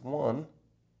x is 1,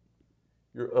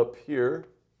 you're up here.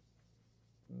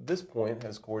 This point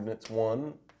has coordinates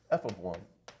 1, f of 1.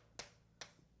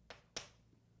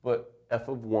 But f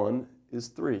of 1 is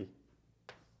 3.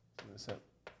 So this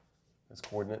has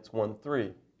coordinates 1,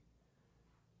 3.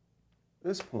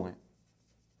 This point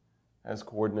has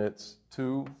coordinates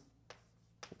 2.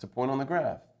 It's a point on the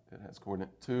graph. It has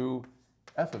coordinate 2,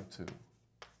 f of 2.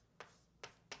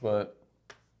 But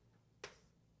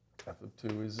f of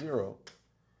 2 is 0.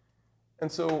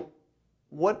 And so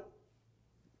what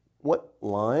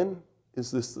line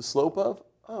is this the slope of?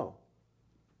 Oh,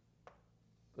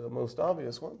 the most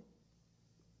obvious one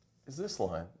is this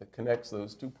line that connects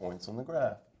those 2 points on the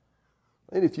graph.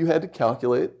 And if you had to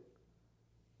calculate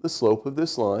the slope of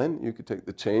this line, you could take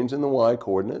the change in the y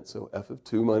coordinate, so f of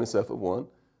 2 minus f of 1,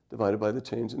 divided by the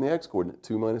change in the x coordinate,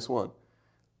 2 minus 1.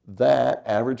 That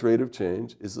average rate of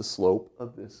change is the slope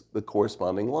of the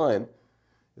corresponding line.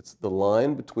 It's the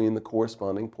line between the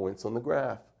corresponding points on the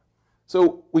graph.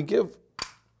 So we give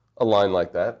a line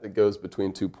like that that goes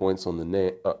between 2 points on the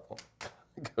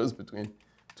it goes between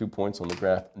 2 points on the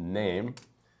graph name.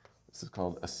 This is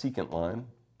called a secant line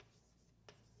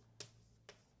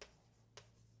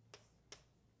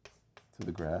to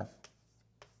the graph.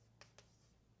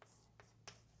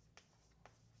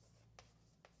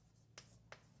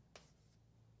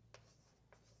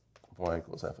 Y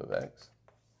equals f of x.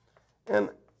 And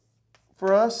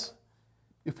for us,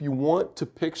 if you want to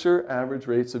picture average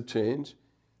rates of change,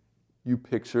 you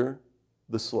picture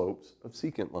the slopes of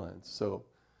secant lines. So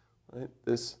right,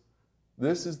 this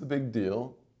is the big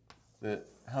deal.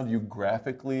 How do you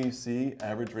graphically see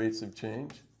average rates of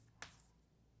change?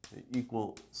 The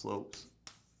equal slopes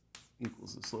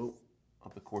equals the slope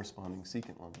of the corresponding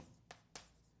secant line.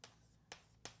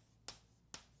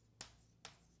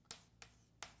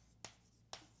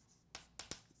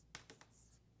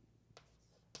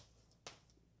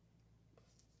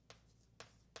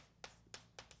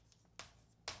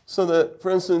 So that,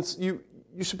 for instance, you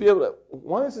should be able to,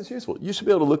 why is this useful? You should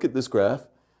be able to look at this graph,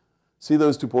 see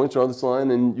those 2 points, draw this line,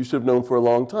 and you should have known for a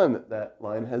long time that that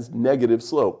line has negative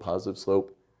slope. Positive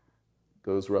slope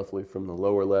goes roughly from the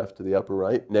lower left to the upper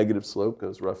right. Negative slope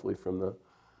goes roughly from the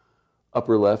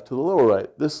upper left to the lower right.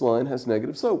 This line has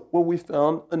negative slope. Well, we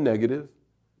found a negative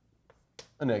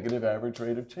average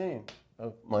rate of change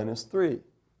of -3.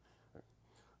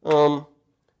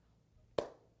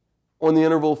 On the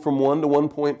interval from 1 to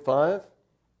 1.5,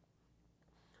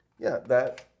 yeah,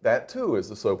 that too is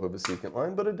the slope of a secant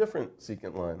line, but a different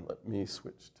secant line. Let me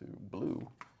switch to blue.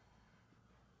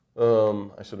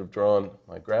 I should have drawn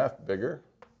my graph bigger.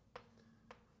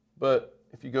 But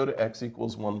if you go to x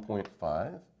equals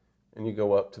 1.5 and you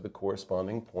go up to the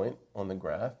corresponding point on the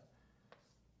graph,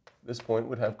 this point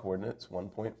would have coordinates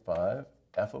 1.5,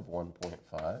 f of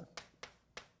 1.5.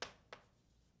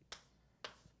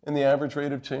 And the average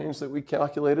rate of change that we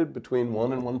calculated between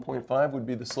 1 and 1.5 would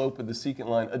be the slope of the secant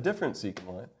line, a different secant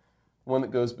line, one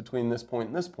that goes between this point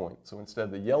and this point. So instead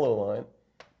of the yellow line,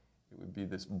 it would be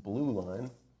this blue line.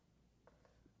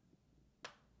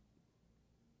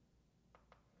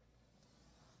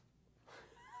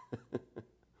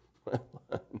 My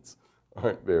lines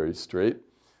aren't very straight.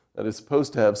 That is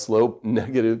supposed to have slope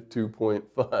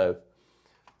 -2.5.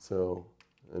 So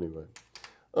anyway,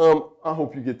 I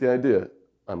hope you get the idea.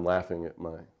 I'm laughing at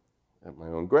my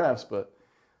own graphs, but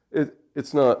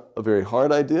it's not a very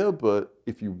hard idea. But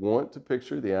if you want to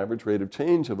picture the average rate of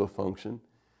change of a function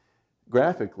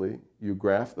graphically, you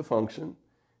graph the function,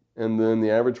 and then the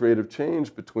average rate of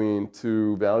change between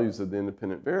 2 values of the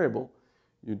independent variable,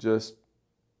 you just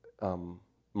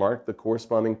mark the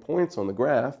corresponding points on the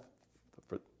graph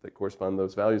that correspond to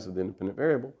those values of the independent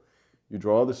variable. You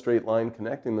draw the straight line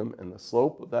connecting them, and the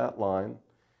slope of that line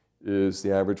is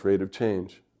the average rate of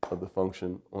change of the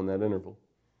function on that interval.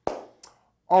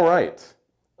 All right.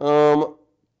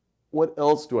 What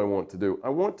else do I want to do? I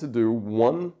want to do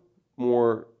one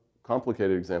more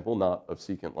complicated example, not of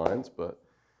secant lines, but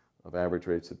of average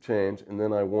rates of change. And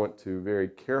then I want to very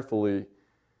carefully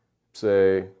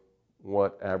say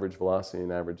what average velocity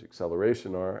and average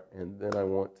acceleration are. And then I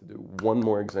want to do one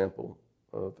more example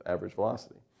of average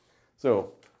velocity.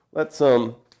 So let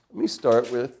me start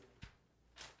with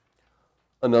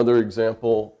another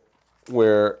example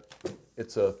where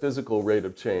it's a physical rate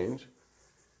of change,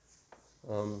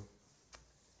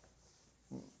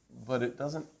 but it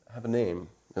doesn't have a name,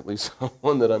 at least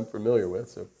one that I'm familiar with,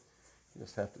 so you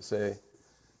just have to say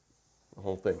the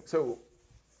whole thing. So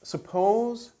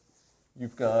suppose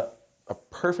you've got a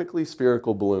perfectly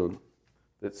spherical balloon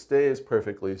that stays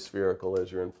perfectly spherical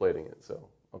as you're inflating it. So,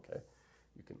 okay,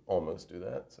 you can almost do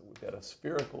that. So we've got a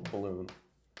spherical balloon.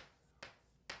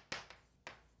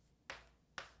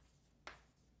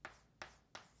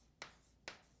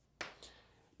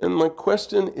 And my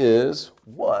question is,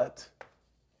 what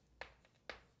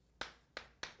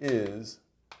is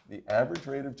the average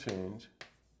rate of change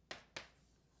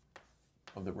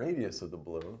of the radius of the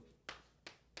balloon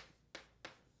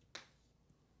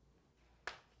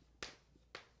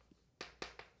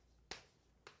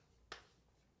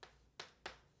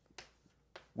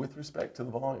with respect to the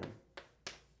volume?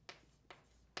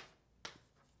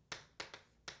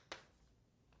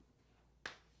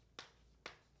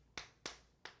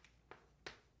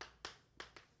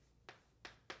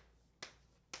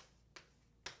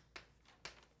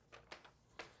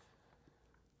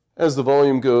 As the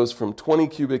volume goes from 20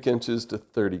 cubic inches to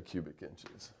 30 cubic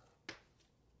inches.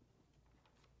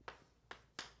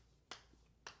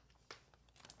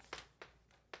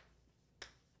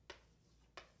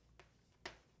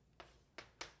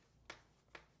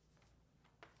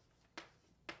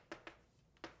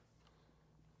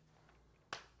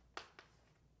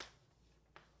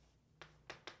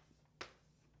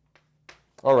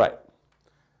 All right,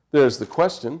 there's the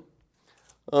question.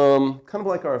 Kind of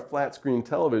like our flat screen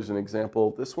television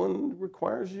example, this one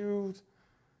requires you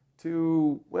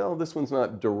to, well, this one's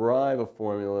not derive a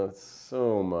formula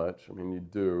so much. I mean, you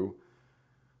do.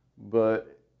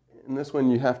 But in this one,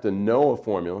 you have to know a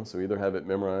formula, so either have it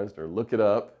memorized or look it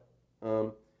up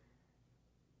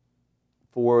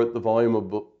for the volume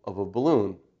of a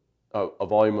balloon, a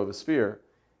volume of a sphere.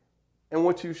 And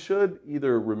what you should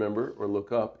either remember or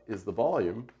look up is the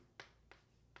volume.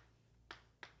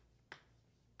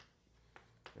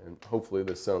 and hopefully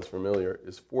this sounds familiar,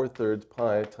 is 4/3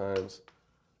 pi times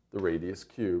the radius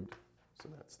cubed. So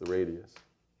that's the radius.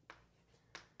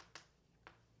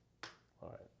 All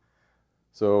right.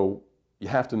 So you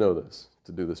have to know this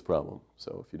to do this problem.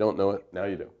 So if you don't know it, now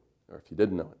you do. Or if you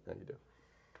didn't know it, now you do.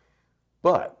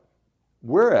 But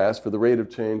we're asked for the rate of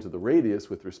change of the radius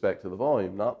with respect to the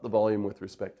volume, not the volume with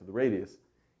respect to the radius.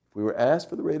 If we were asked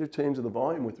for the rate of change of the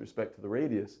volume with respect to the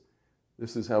radius,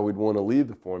 this is how we'd want to leave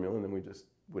the formula, and then we just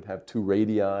would have two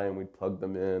radii, and we'd plug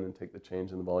them in and take the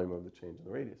change in the volume over the change in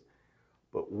the radius.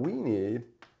 But we need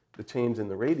the change in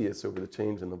the radius over the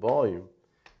change in the volume.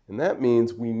 And that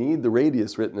means we need the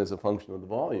radius written as a function of the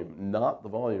volume, not the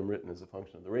volume written as a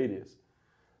function of the radius.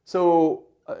 So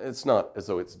it's not as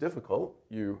though it's difficult.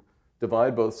 You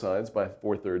divide both sides by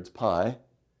 4/3 pi,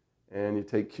 and you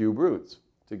take cube roots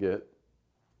to get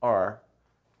r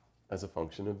as a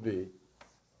function of v.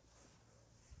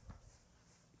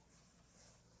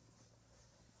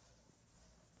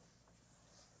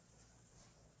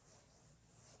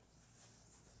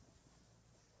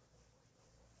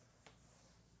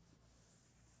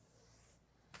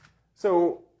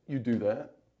 So you do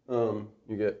that. You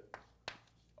get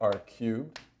r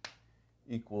cubed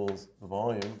equals the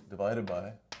volume divided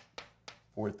by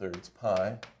 4/3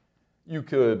 pi. You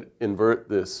could invert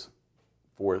this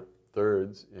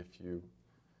 4/3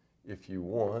 if you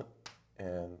want,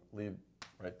 and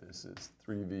write this as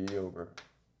 3v over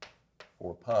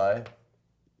 4 pi.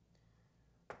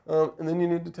 And then you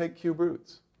need to take cube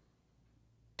roots.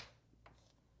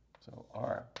 So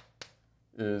r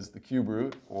is the cube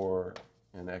root, or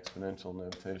in exponential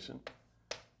notation,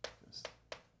 just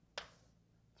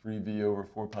 3v over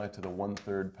 4 pi to the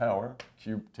 1/3 power.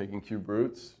 Taking cube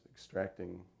roots,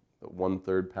 extracting the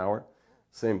 1/3 power.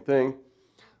 Same thing.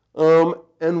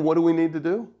 And what do we need to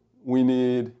do? We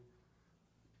need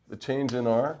the change in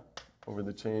r over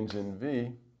the change in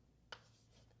v,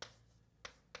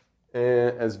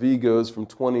 and as v goes from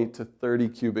 20 to 30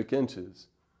 cubic inches.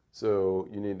 So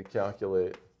you need to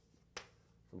calculate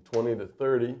from 20 to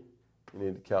 30, you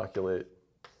need to calculate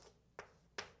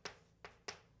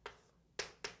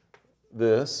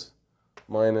this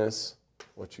minus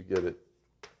what you get at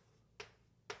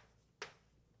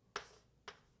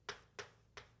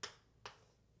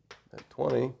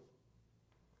 20,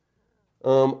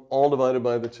 all divided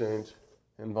by the change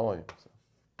in volume. So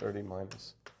 30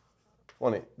 minus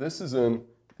 20. This is in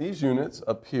these units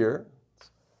up here,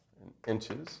 in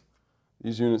inches.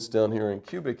 These units down here in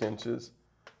cubic inches.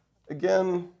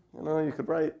 Again, you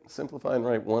could simplify and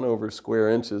write 1 over square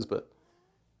inches, but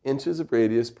inches of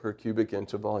radius per cubic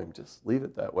inch of volume. Just leave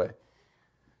it that way.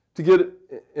 To get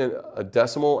a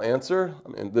decimal answer,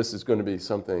 this is going to be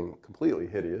something completely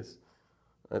hideous.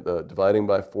 Right? Dividing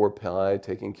by 4 pi,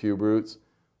 taking cube roots.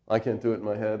 I can't do it in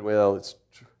my head. Well, it's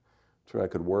true I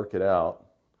could work it out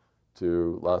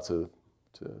to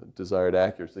desired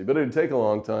accuracy, but it'd take a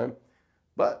long time.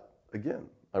 But again,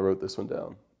 I wrote this one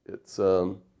down. It's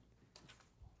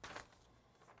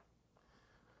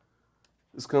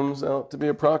this comes out to be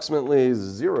approximately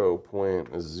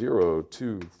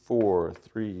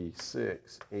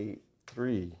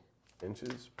 0.0243683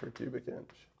 inches per cubic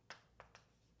inch.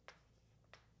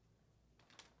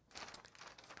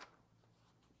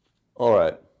 All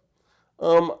right.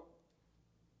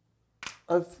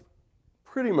 I've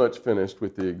pretty much finished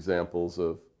with the examples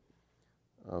of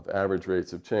average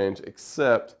rates of change,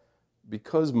 except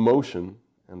because motion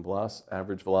and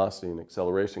average velocity and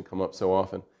acceleration come up so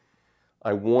often,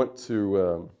 I want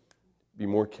to be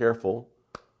more careful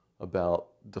about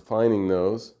defining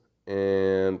those,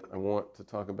 and I want to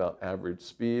talk about average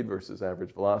speed versus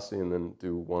average velocity, and then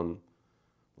do one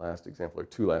last example or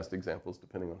two last examples,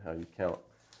 depending on how you count.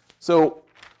 So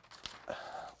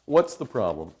what's the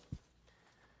problem?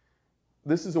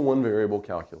 This is a one-variable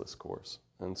calculus course,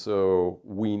 and so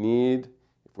we need,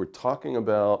 if we're talking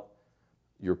about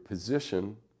your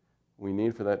position, we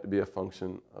need for that to be a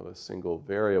function of a single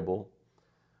variable.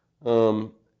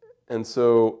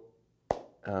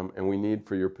 And we need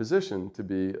for your position to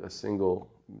be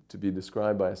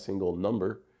described by a single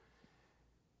number.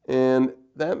 And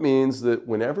that means that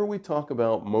whenever we talk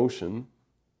about motion,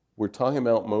 we're talking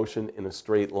about motion in a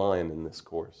straight line in this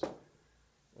course,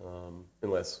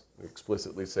 unless we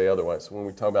explicitly say otherwise. So when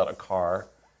we talk about a car,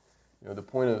 the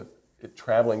point of it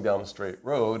traveling down a straight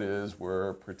road is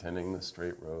we're pretending the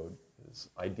straight road is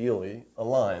ideally a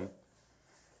line.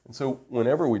 And so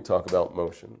whenever we talk about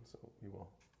motion, so we will,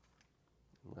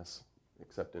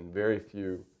 except in very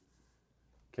few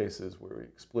cases where we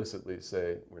explicitly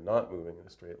say we're not moving in a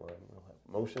straight line, we'll have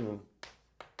motion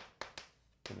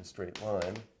in a straight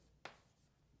line.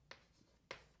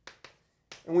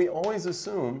 And we always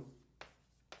assume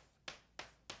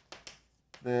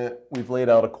that we've laid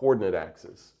out a coordinate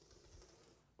axis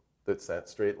that's that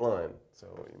straight line. So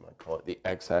you might call it the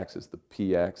x-axis, the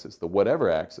p-axis, the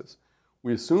whatever axis.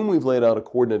 We assume we've laid out a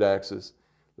coordinate axis,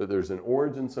 that there's an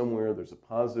origin somewhere, there's a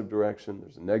positive direction,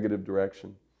 there's a negative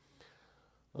direction.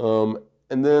 And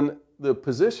then the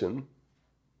position,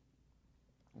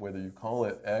 whether you call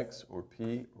it x or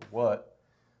p or what,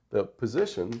 the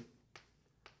position,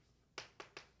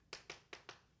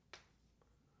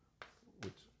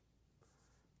 which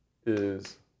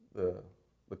is the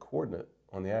coordinate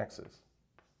on the axis.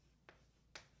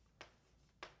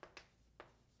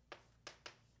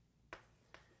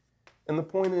 And the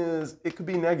point is, it could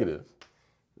be negative.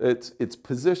 It's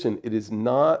position. It is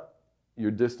not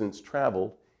your distance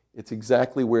traveled. It's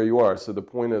exactly where you are. So the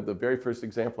point of the very first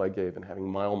example I gave in having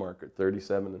mile marker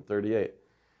 37 and 38,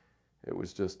 it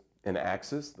was just an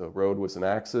axis. The road was an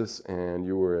axis, and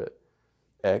you were at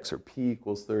x, or p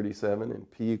equals 37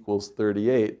 and p equals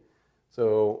 38.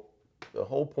 So the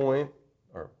whole point,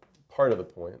 or part of the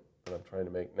point that I'm trying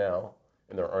to make now,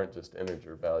 and there aren't just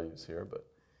integer values here, but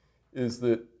is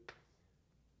that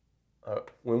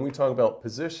when we talk about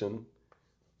position,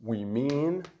 we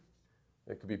mean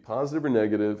it could be positive or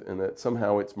negative, and that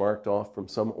somehow it's marked off from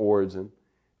some origin,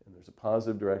 and there's a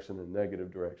positive direction and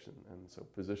negative direction. And so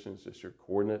position is just your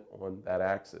coordinate on that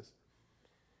axis.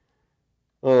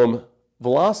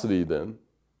 Velocity then,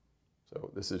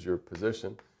 so this is your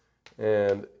position,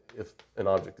 and if an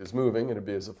object is moving, it would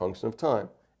be as a function of time.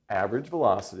 Average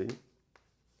velocity,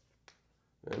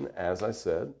 then, as I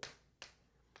said,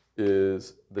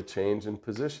 is the change in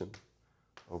position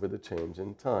over the change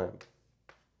in time.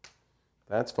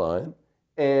 That's fine.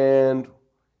 And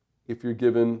if you're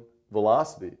given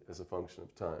velocity as a function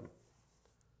of time,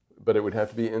 but it would have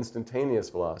to be instantaneous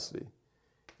velocity.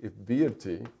 If v of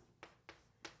t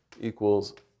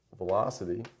equals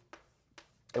velocity,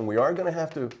 and we are going to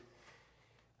have to,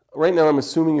 right now I'm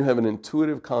assuming you have an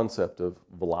intuitive concept of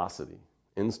velocity,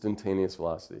 instantaneous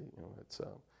velocity. You know,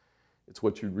 it's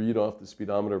what you read off the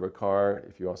speedometer of a car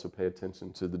if you also pay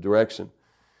attention to the direction.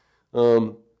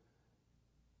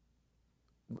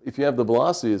 If you have the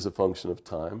velocity as a function of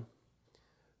time,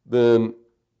 then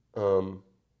the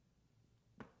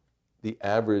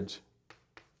average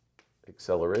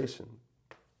acceleration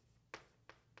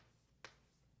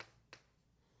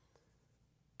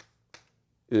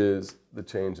is the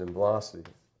change in velocity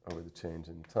over the change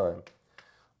in time.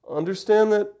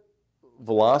 Understand that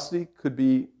velocity could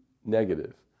be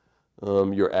negative.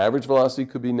 Your average velocity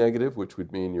could be negative, which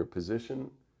would mean your position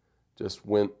just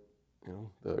went,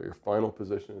 your final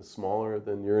position is smaller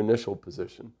than your initial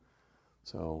position.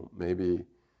 So maybe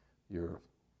your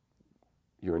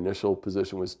initial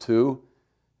position was 2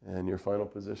 and your final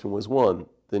position was 1.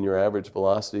 Then your average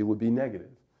velocity would be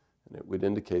negative, and it would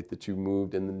indicate that you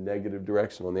moved in the negative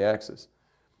direction on the axis.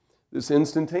 This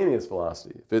instantaneous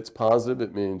velocity, if it's positive,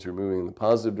 it means you're moving in the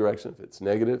positive direction. If it's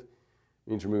negative, it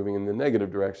means you're moving in the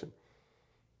negative direction.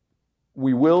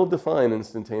 We will define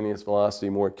instantaneous velocity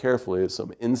more carefully as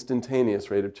some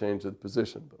instantaneous rate of change of the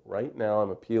position. But right now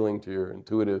I'm appealing to your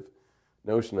intuitive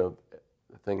notion of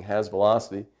the thing has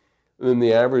velocity. And then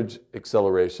the average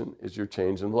acceleration is your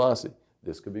change in velocity.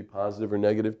 This could be positive or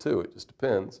negative too. It just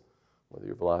depends whether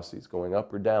your velocity is going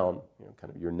up or down,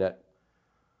 kind of your net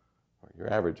or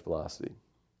your average velocity.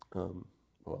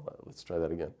 Well, let's try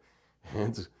that again.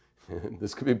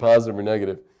 This could be positive or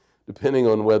negative, depending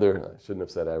on whether, I shouldn't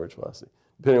have said average velocity,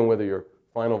 depending on whether your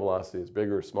final velocity is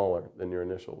bigger or smaller than your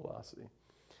initial velocity.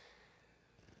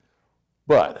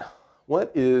 But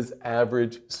what is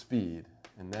average speed?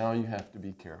 And now you have to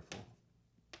be careful.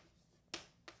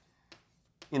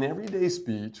 In everyday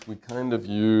speech, we kind of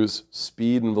use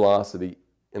speed and velocity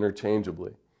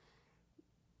interchangeably.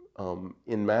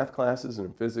 In math classes and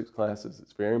in physics classes,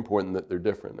 it's very important that they're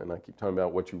different. And I keep talking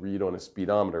about what you read on a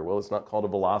speedometer. Well, it's not called a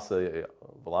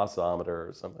velocimeter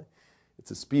or something.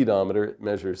 It's a speedometer. It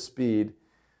measures speed.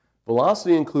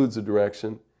 Velocity includes a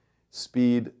direction.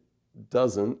 Speed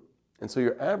doesn't. And so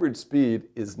your average speed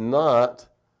is not,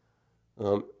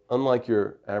 unlike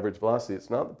your average velocity,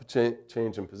 it's not the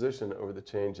change in position over the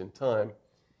change in time.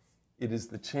 It is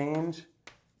the change,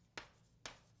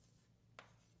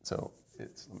 so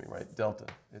let me write delta.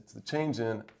 It's the change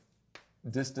in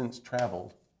distance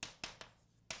traveled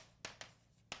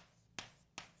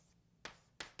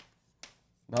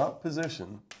not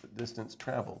position, but distance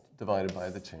traveled divided by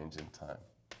the change in time.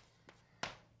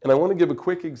 And I want to give a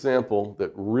quick example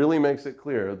that really makes it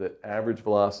clear that average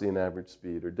velocity and average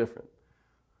speed are different.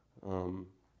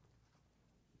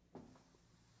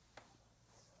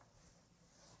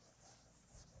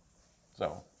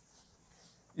 So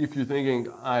if you're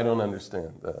thinking, I don't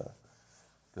understand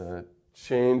the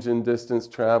change in distance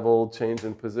traveled, change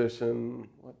in position,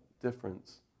 what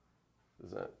difference does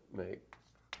that make?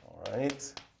 All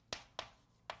right,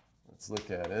 let's look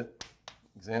at it.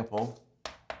 Example,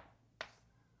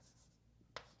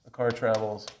 a car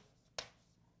travels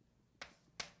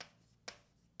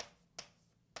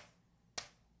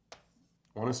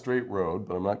on a straight road,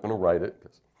 but I'm not going to write it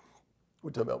because we're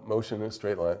talking about motion in a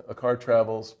straight line. A car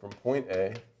travels from point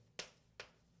A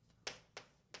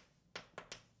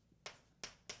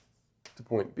to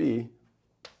point B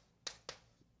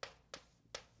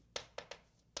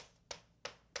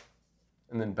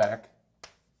and then back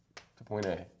to point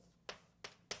A.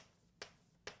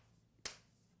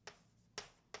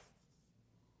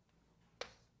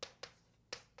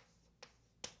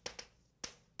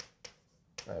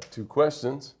 I have two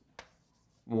questions.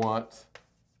 What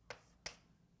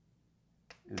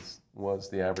was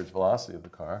the average velocity of the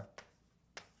car?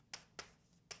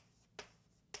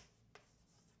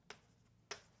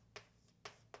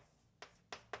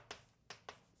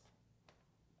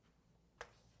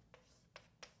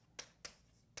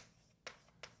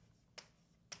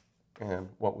 And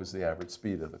what was the average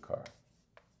speed of the car?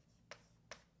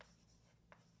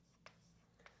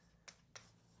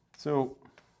 So,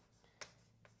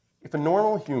 if a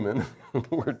normal human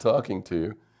were talking to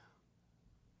you,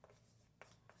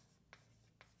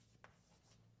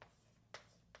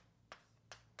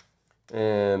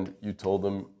 and you told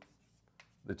them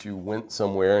that you went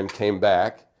somewhere and came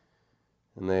back,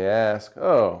 and they ask,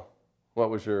 oh, what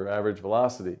was your average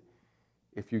velocity?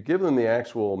 If you give them the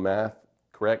actual math,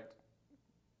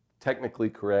 technically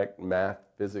correct math,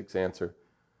 physics answer,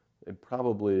 they'd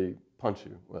probably punch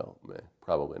you. Well,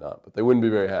 probably not, but they wouldn't be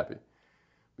very happy.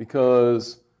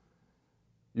 Because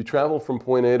you travel from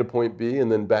point A to point B and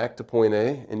then back to point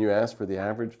A, and you ask for the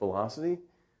average velocity.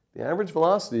 The average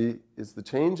velocity is the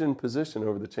change in position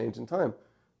over the change in time,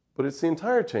 but it's the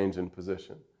entire change in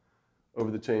position over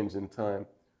the change in time.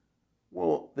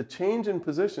 Well, the change in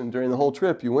position during the whole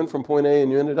trip, you went from point A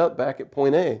and you ended up back at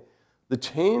point A. The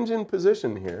change in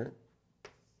position here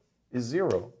is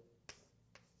 0.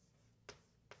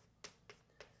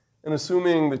 And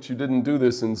assuming that you didn't do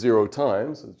this in 0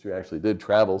 time, so that you actually did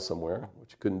travel somewhere,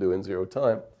 which you couldn't do in 0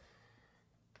 time,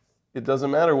 it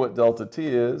doesn't matter what delta t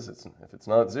is. If it's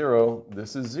not 0,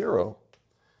 this is 0.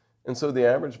 And so the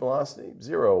average velocity,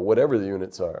 0, whatever the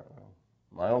units are,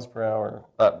 miles per hour.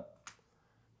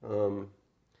 And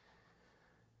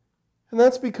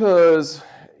that's because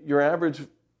your average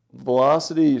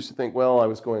velocity, you should think, well, I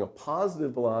was going a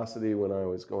positive velocity when I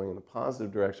was going in a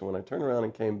positive direction. When I turned around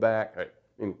and came back,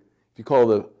 if you call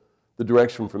the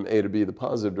direction from A to B the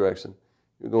positive direction,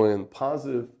 you're going in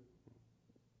positive,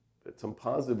 at some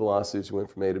positive velocities you went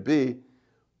from A to B,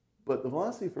 but the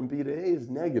velocity from B to A is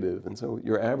negative, and so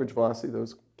your average velocity,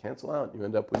 those cancel out, and you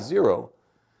end up with 0.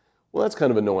 Well, that's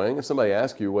kind of annoying. If somebody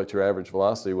asked you what your average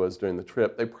velocity was during the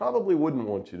trip, they probably wouldn't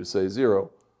want you to say 0,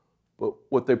 but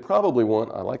what they probably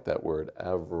want, I like that word,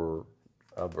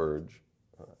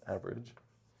 average.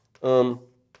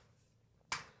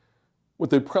 What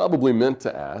they probably meant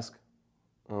to ask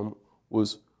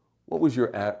was, what was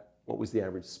the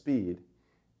average speed?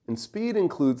 And speed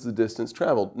includes the distance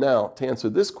traveled. Now, to answer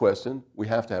this question, we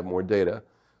have to have more data.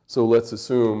 So let's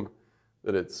assume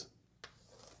that it's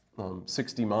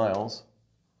 60 miles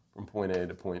from point A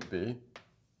to point B.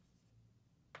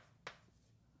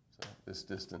 So this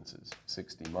distance is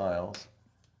 60 miles.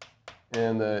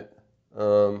 And that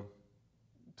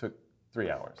took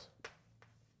 3 hours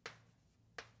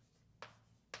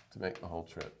to make the whole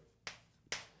trip.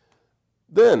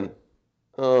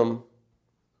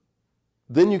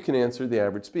 Then you can answer the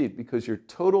average speed because your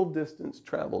total distance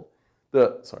traveled,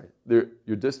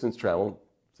 your distance traveled,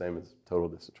 same as total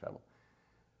distance traveled.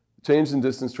 Change in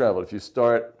distance traveled. If you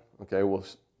start,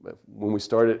 when we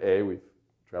start at A, we've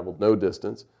traveled no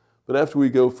distance. But after we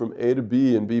go from A to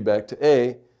B and B back to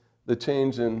A, the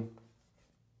change in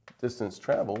distance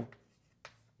traveled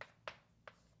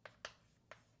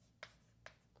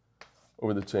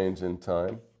over the change in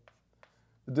time.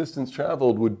 The distance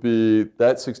traveled would be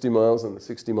that 60 miles and the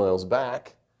 60 miles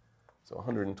back, so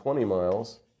 120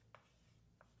 miles,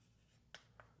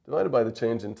 divided by the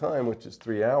change in time, which is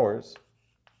 3 hours,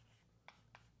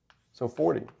 so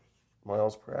 40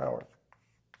 miles per hour.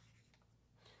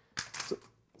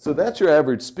 So that's your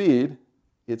average speed.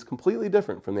 It's completely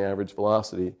different from the average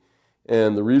velocity.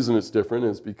 And the reason it's different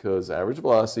is because average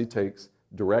velocity takes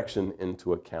direction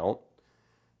into account.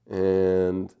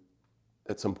 And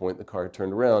at some point, the car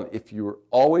turned around. If you were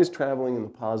always traveling in the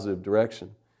positive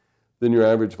direction, then your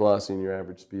average velocity and your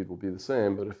average speed will be the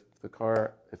same. But if the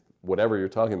car, if whatever you're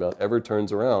talking about ever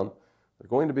turns around, they're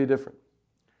going to be different.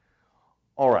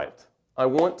 All right, I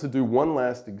want to do one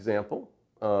last example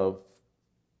of,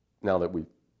 now that we've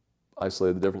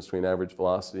isolated the difference between average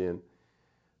velocity and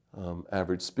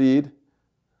average speed,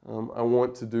 I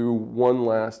want to do one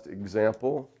last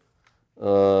example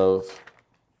of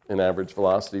an average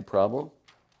velocity problem.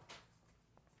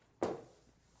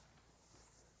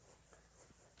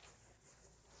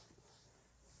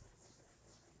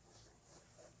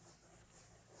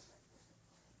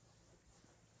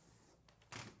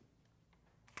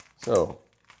 So,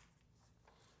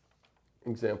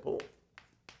 example.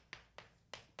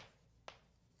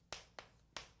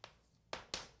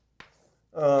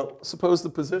 Suppose the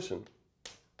position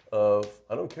of,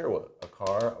 I don't care what, a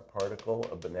car, a particle,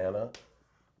 a banana,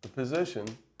 the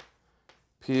position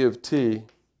P of t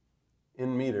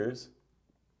in meters,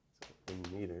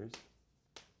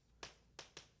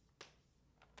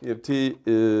 P of t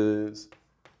is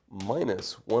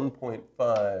minus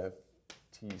 1.5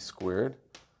 t squared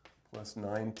plus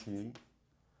 9t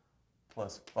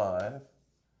plus 5,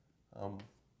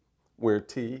 where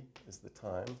t is the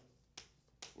time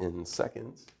in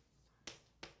seconds.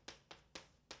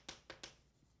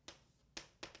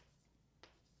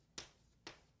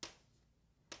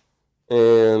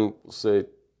 And we'll say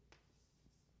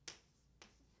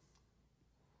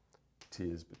t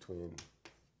is between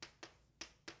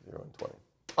 0 and 20.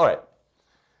 All right.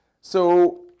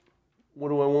 So what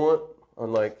do I want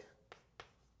on, like,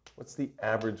 what's the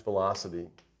average velocity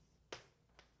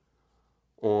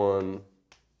on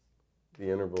the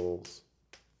intervals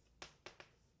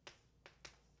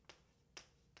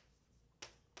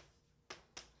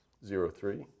 0,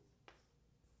 3,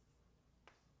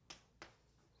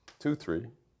 2, 3,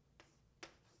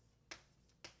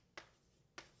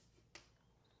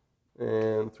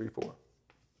 and 3, 4.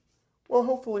 Well,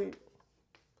 hopefully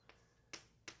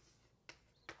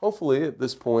at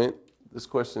this point, this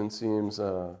question seems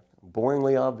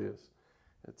boringly obvious.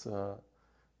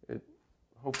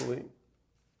 Hopefully,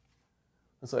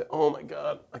 it's like, oh my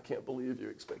God, I can't believe you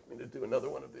expect me to do another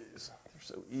one of these. They're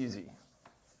so easy.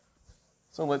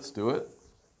 So let's do it.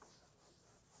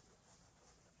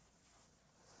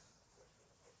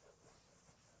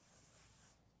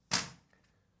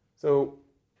 So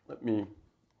let me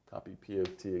copy P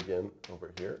of t again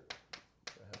over here.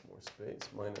 I have more space.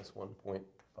 Minus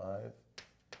 1.5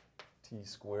 t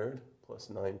squared plus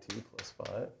 9t plus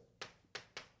 5.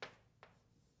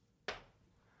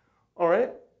 All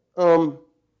right.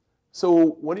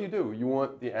 So what do? You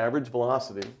want the average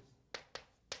velocity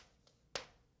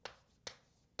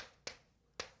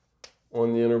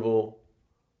on the interval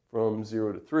from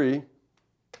 0 to 3.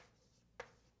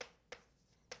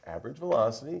 Average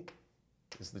velocity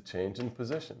is the change in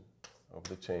position over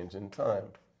the change in time.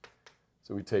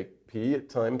 So we take p at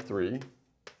time 3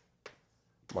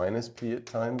 minus p at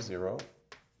time 0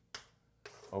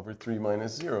 over 3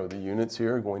 minus 0. The units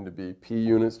here are going to be p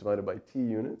units divided by t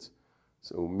units,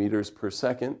 so meters per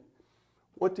second.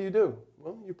 What do?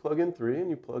 Well, you plug in 3 and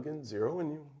you plug in 0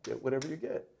 and you get whatever you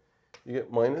get. You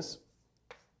get minus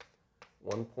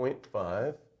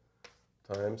 1.5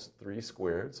 times 3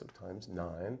 squared, so times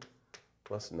 9,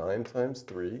 plus 9 times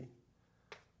 3,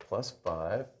 plus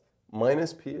 5,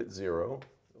 minus p at 0,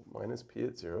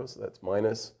 so that's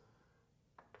minus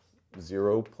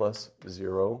 0 plus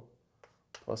 0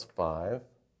 plus 5,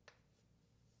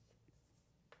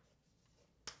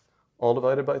 all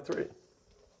divided by 3.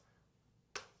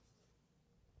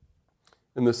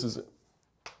 And this is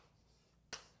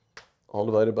all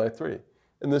divided by 3.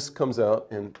 And this comes out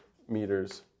in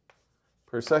meters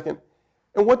per second.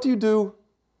 And what do you do?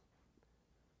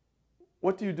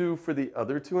 What do you do for the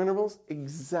other two intervals?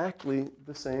 Exactly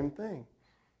the same thing.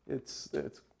 It's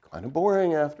kind of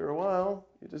boring after a while.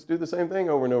 You just do the same thing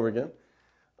over and over again.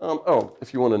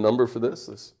 If you want a number for this,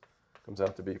 this comes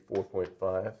out to be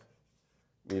 4.5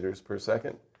 meters per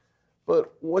second.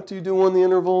 But what do you do on the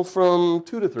interval from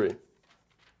 2 to 3?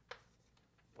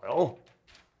 Well,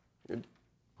 you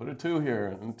put a 2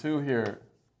 here and 2 here.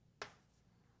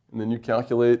 And then you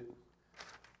calculate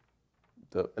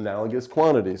the analogous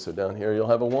quantity. So down here you'll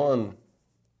have a 1.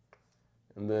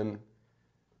 And then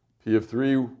P of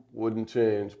 3 wouldn't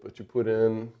change, but you put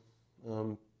in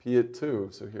P at 2.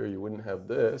 So here you wouldn't have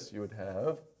this. You would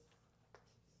have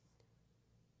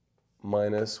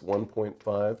minus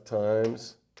 1.5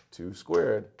 times 2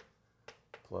 squared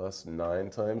plus 9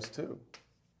 times 2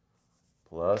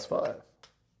 plus 5.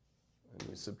 And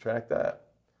you subtract that.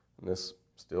 And this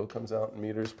still comes out in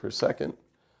meters per second.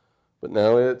 But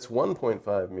now it's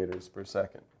 1.5 meters per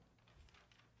second.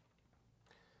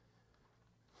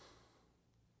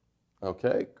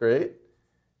 Okay, great.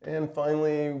 And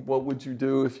finally, what would you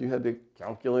do if you had to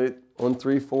calculate on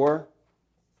 3,4?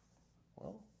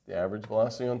 Well, the average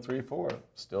velocity on 3,4,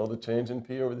 still the change in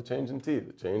p over the change in t,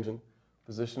 the change in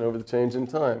position over the change in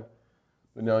time.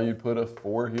 But now you put a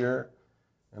 4 here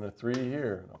and a 3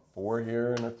 here, and a 4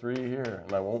 here and a 3 here,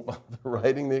 and I won't bother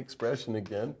writing the expression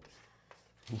again.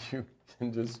 You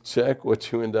can just check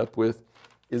what you end up with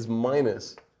is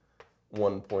minus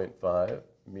 1.5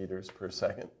 meters per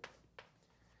second.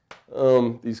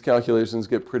 These calculations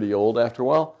get pretty old after a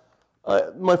while.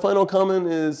 My final comment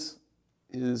is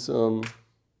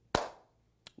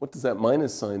what does that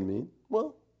minus sign mean?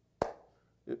 Well,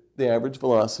 the average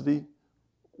velocity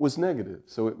was negative,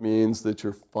 so it means that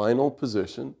your final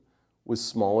position was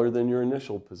smaller than your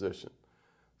initial position.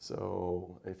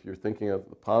 So if you're thinking of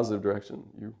the positive direction,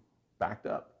 you backed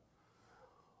up.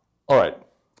 All right,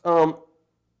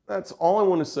 that's all I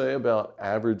want to say about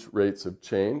average rates of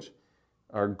change.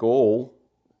 Our goal,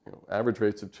 average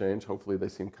rates of change, hopefully they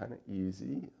seem kind of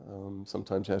easy.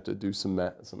 Sometimes you have to do some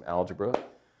algebra,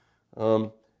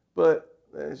 but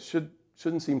it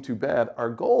shouldn't seem too bad. Our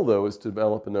goal, though, is to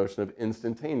develop a notion of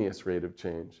instantaneous rate of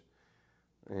change,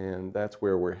 and that's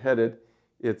where we're headed.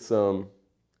 It's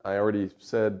I already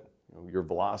said your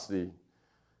velocity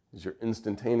is your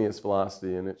instantaneous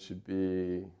velocity, and it should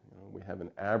be, we have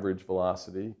an average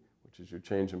velocity, which is your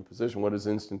change in position. What does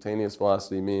instantaneous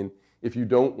velocity mean if you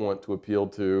don't want to appeal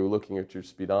to looking at your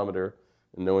speedometer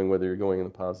and knowing whether you're going in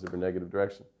the positive or negative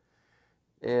direction?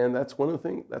 And that's one of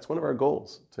our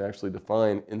goals, to actually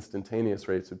define instantaneous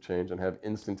rates of change and have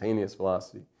instantaneous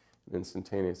velocity and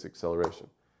instantaneous acceleration.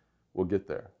 We'll get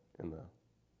there in the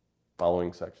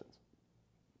following section.